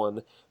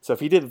 31. So if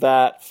he did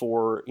that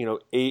for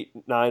 8,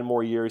 9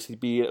 more years, he'd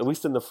be at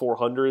least in the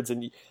 400s.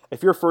 And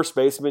if you're a first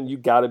baseman, you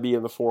got to be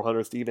in the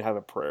 400s to even have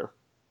a prayer.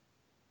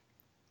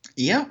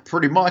 Yeah,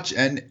 pretty much.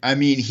 And I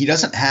mean, he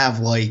doesn't have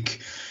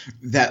like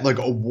that like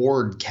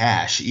award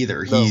cash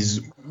either. No.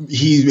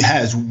 He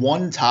has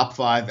 1 top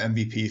 5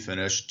 MVP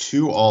finish,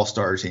 2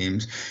 All-Star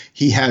teams.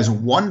 He has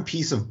 1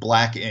 piece of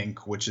black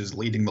ink, which is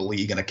leading the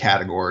league in a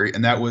category,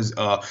 and that was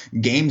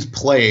games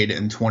played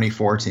in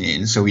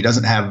 2014. So he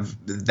doesn't have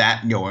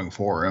that going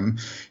for him.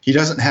 He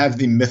doesn't have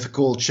the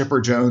mythical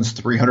Chipper Jones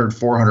 300,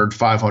 400,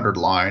 500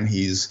 line.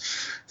 He's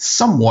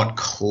somewhat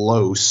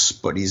close,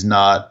 but he's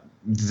not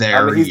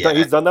there. I mean,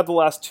 he's done that the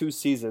last 2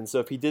 seasons. So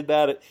if he did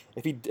that,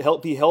 if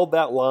he held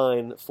that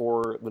line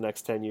for the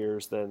next 10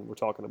 years, then we're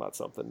talking about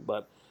something.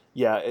 But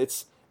yeah,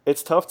 it's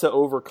tough to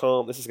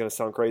overcome. This is going to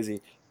sound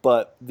crazy,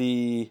 but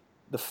the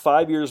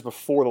 5 years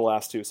before the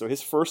last 2. So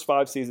his first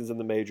 5 seasons in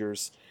the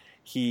majors,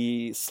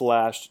 he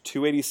slashed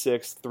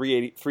 286,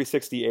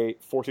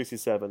 368,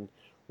 467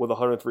 with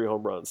 103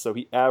 home runs. So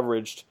he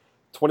averaged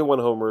 21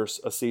 homers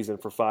a season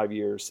for 5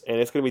 years, and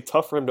it's going to be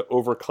tough for him to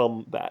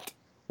overcome that.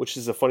 Which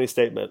is a funny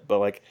statement, but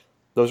like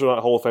those are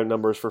not Hall of Fame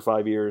numbers for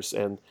 5 years,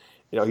 and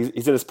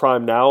he's in his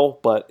prime now,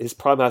 but his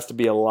prime has to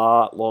be a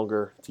lot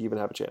longer to even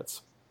have a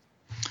chance.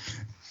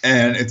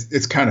 And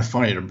it's kind of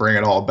funny to bring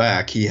it all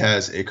back. He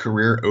has a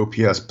career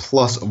OPS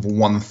plus of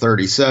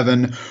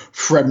 137.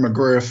 Fred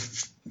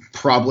McGriff,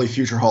 probably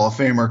future Hall of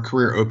Famer,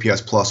 career OPS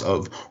plus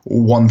of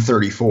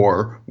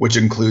 134, which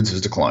includes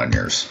his decline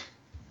years.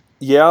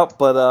 Yeah,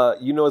 but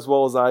you know as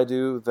well as I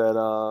do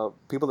that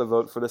people that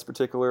vote for this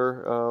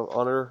particular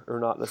honor are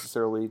not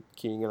necessarily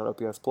keying in on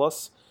OPS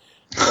plus.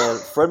 And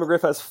Fred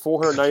McGriff has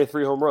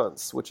 493 home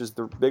runs, which is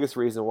the biggest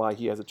reason why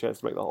he has a chance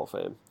to make the Hall of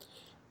Fame.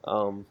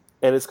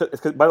 And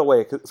by the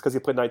way, it's because he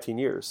played 19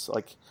 years.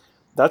 Like,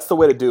 that's the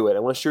way to do it.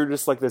 Unless you're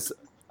just like this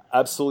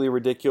absolutely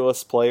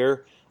ridiculous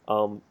player,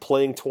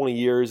 playing 20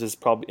 years is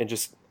probably, and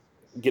just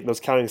getting those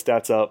counting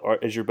stats up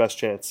is your best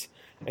chance.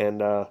 And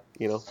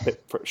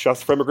shouts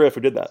to Fred McGriff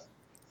who did that.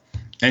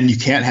 And you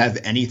can't have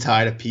any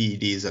tie to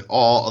PEDs at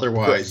all.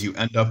 Otherwise, you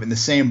end up in the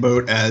same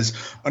boat as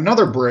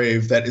another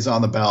Brave that is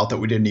on the ballot that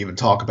we didn't even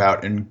talk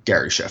about in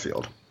Gary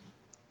Sheffield.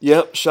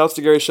 Yep, shouts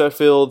to Gary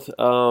Sheffield.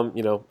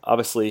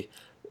 Obviously,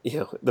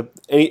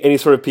 any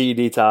sort of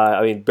PED tie.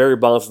 I mean, Barry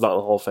Bonds is not in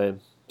the Hall of Fame,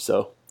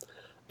 so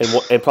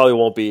and probably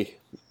won't be.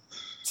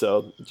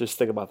 So just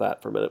think about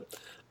that for a minute.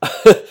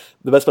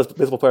 The best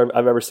baseball player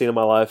I've ever seen in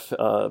my life.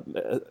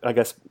 I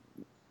guess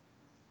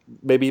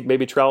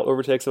maybe Trout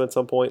overtakes him at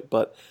some point,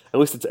 but at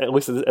least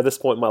at this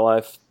point in my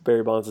life,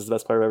 Barry Bonds is the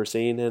best player I've ever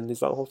seen, and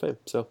he's not in the Hall of Fame.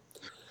 So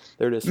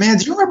there it is. Man,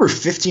 do you remember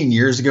 15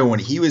 years ago when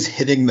he was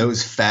hitting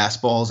those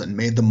fastballs and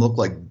made them look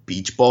like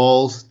beach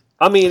balls?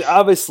 I mean,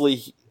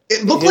 obviously,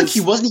 it looked like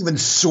he wasn't even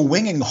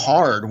swinging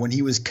hard when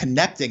he was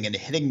connecting and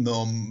hitting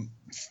them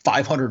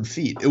 500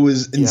 feet. It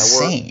was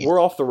insane. Yeah,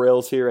 we're off the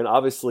rails here, and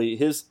obviously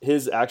his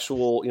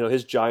actual,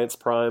 his Giants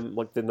prime,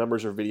 like the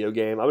numbers are video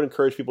game. I would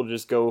encourage people to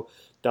just go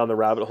down the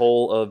rabbit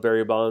hole of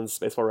Barry Bonds'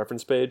 baseball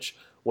reference page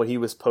when he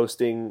was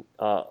posting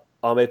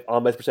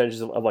on-base percentages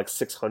of like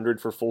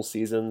 600 for full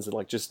seasons and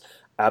like just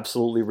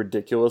absolutely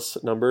ridiculous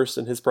numbers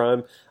in his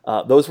prime.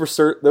 Those were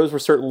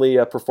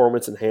certainly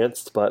performance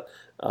enhanced, but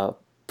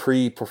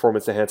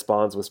pre-performance enhanced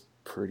Bonds was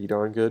pretty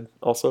darn good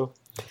also.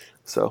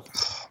 So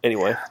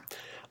anyway.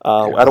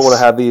 I don't want to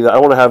have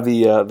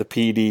the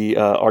PD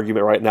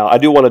argument right now. I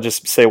do want to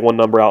just say one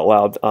number out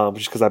loud,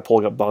 just because I'm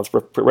pulling up Bonds'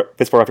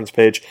 baseball reference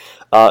page.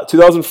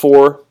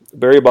 2004,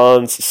 Barry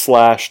Bonds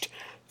slashed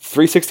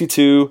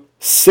 362,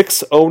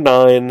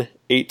 609,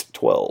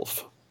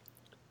 812.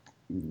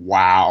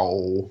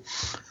 Wow.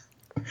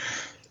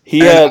 He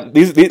had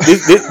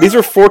these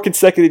are 4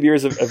 consecutive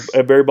years of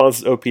Barry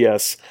Bonds'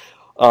 OPS.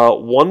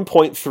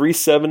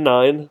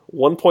 1.379,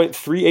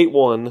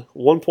 1.381,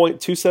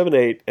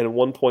 1.278, and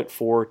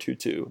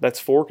 1.422. That's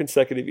 4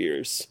 consecutive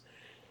years.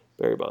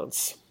 Barry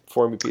Bonds,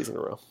 4 MVPs in a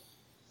row.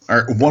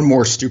 All right, one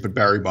more stupid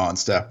Barry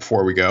Bonds stat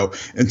before we go.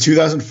 In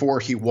 2004,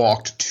 he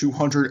walked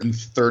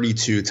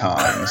 232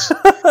 times.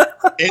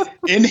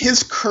 In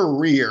his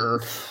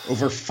career,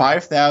 over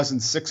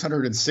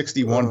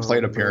 5,661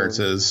 plate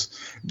appearances,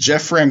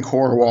 Jeff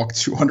Francoeur walked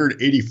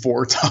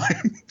 284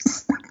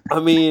 times.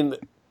 I mean,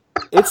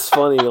 it's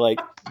funny,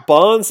 like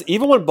Bonds,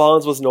 even when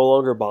Bonds was no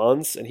longer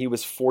Bonds and he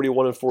was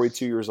 41 and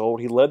 42 years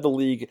old, he led the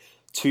league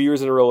 2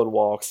 years in a row in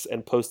walks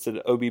and posted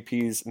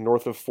OBPs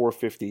north of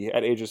 450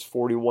 at ages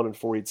 41 and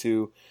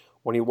 42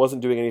 when he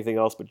wasn't doing anything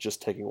else but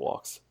just taking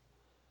walks.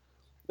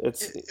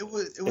 It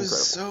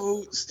was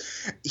so.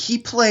 He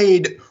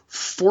played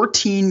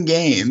 14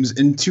 games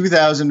in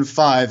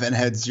 2005 and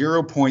had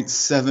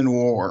 0.7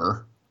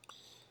 WAR.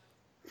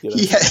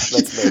 Yeah,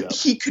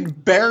 he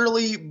could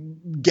barely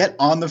get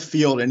on the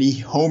field, and he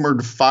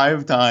homered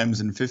 5 times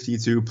in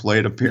 52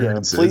 plate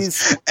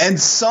appearances. And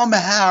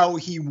somehow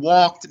he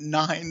walked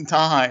 9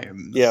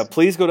 times. Yeah,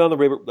 please go down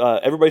the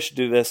everybody should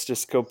do this.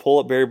 Just go pull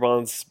up Barry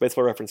Bonds'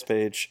 baseball reference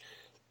page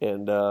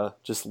and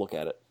just look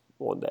at it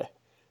one day.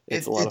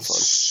 It's a lot of fun.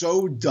 It's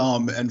so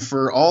dumb, and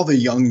for all the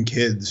young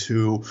kids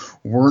who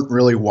weren't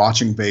really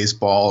watching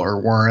baseball or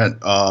weren't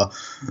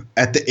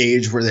at the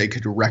age where they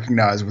could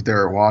recognize what they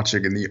were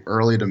watching in the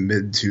early to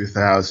mid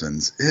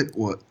 2000s,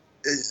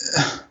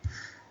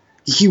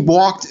 he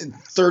walked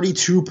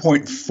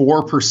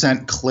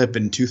 32.4% clip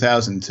in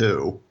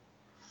 2002.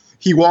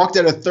 He walked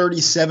at a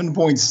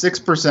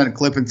 37.6%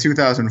 clip in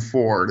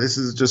 2004. This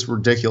is just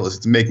ridiculous.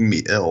 It's making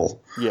me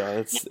ill.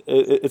 Yeah,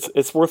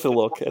 it's worth a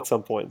look at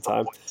some point in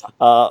time.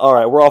 All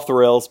right, we're off the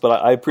rails,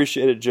 but I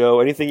appreciate it, Joe.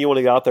 Anything you want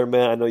to get out there,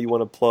 man? I know you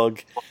want to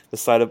plug the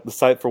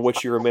site for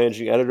which you're a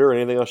managing editor, or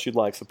anything else you'd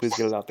like. So please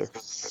get it out there.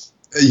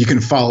 You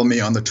can follow me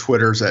on the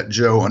Twitters at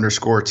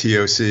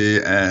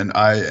Joe_TOC, and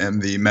I am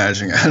the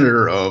managing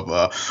editor of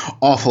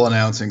Awful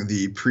Announcing,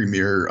 the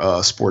premier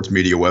sports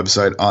media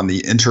website on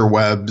the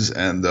interwebs.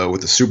 And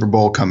with the Super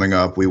Bowl coming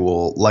up, we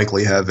will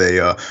likely have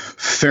a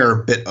fair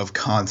bit of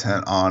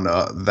content on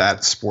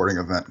that sporting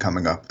event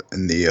coming up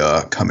in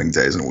the coming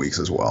days and weeks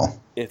as well.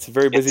 It's a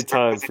very busy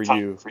time for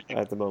you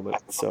at the moment,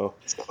 so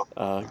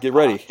get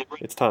ready.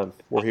 It's time.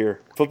 We're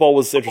here. Football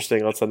was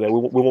interesting on Sunday. We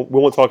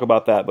won't talk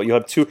about that, but you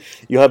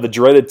have the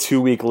dreaded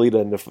 2-week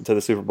lead-in to the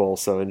Super Bowl,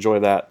 so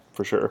enjoy that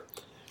for sure.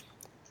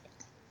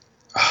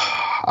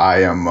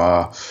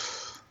 I'm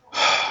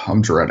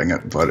dreading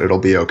it, but it'll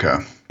be okay.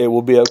 It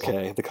will be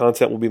okay. The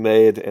content will be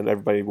made, and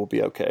everybody will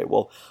be okay.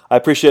 Well, I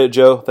appreciate it,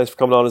 Joe. Thanks for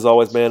coming on as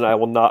always, man. I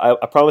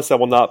promise I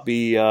will not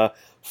be 4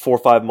 or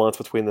 5 months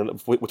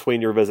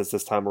between your visits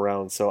this time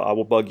around. So I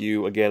will bug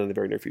you again in the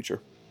very near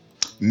future.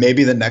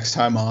 maybe the next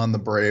time on, the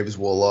Braves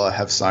will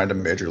have signed a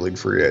major league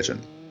free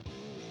agent.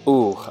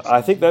 Ooh,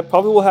 I think that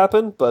probably will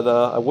happen, but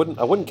I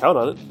wouldn't count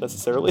on it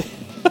necessarily.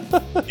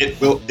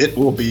 It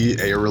will be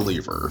a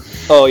reliever.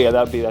 Oh yeah,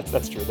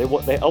 that's true.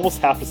 They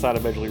almost have to sign a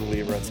major league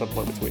reliever at some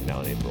point between now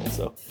and April.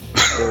 So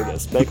there it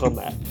is. Bank on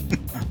that.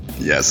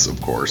 Yes,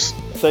 of course.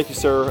 Thank you,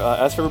 sir.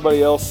 As for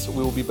everybody else,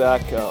 we will be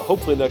back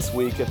hopefully next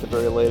week at the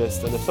very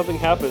latest. And if something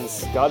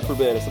happens, God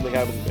forbid, if something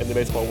happens in the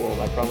baseball world,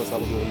 I promise I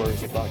will do an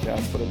emergency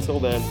podcast. But until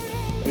then,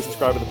 please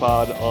subscribe to the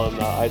pod on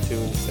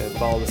iTunes and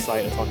follow the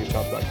site at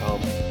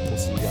talkingchop.com. We'll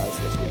see you guys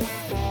next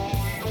week.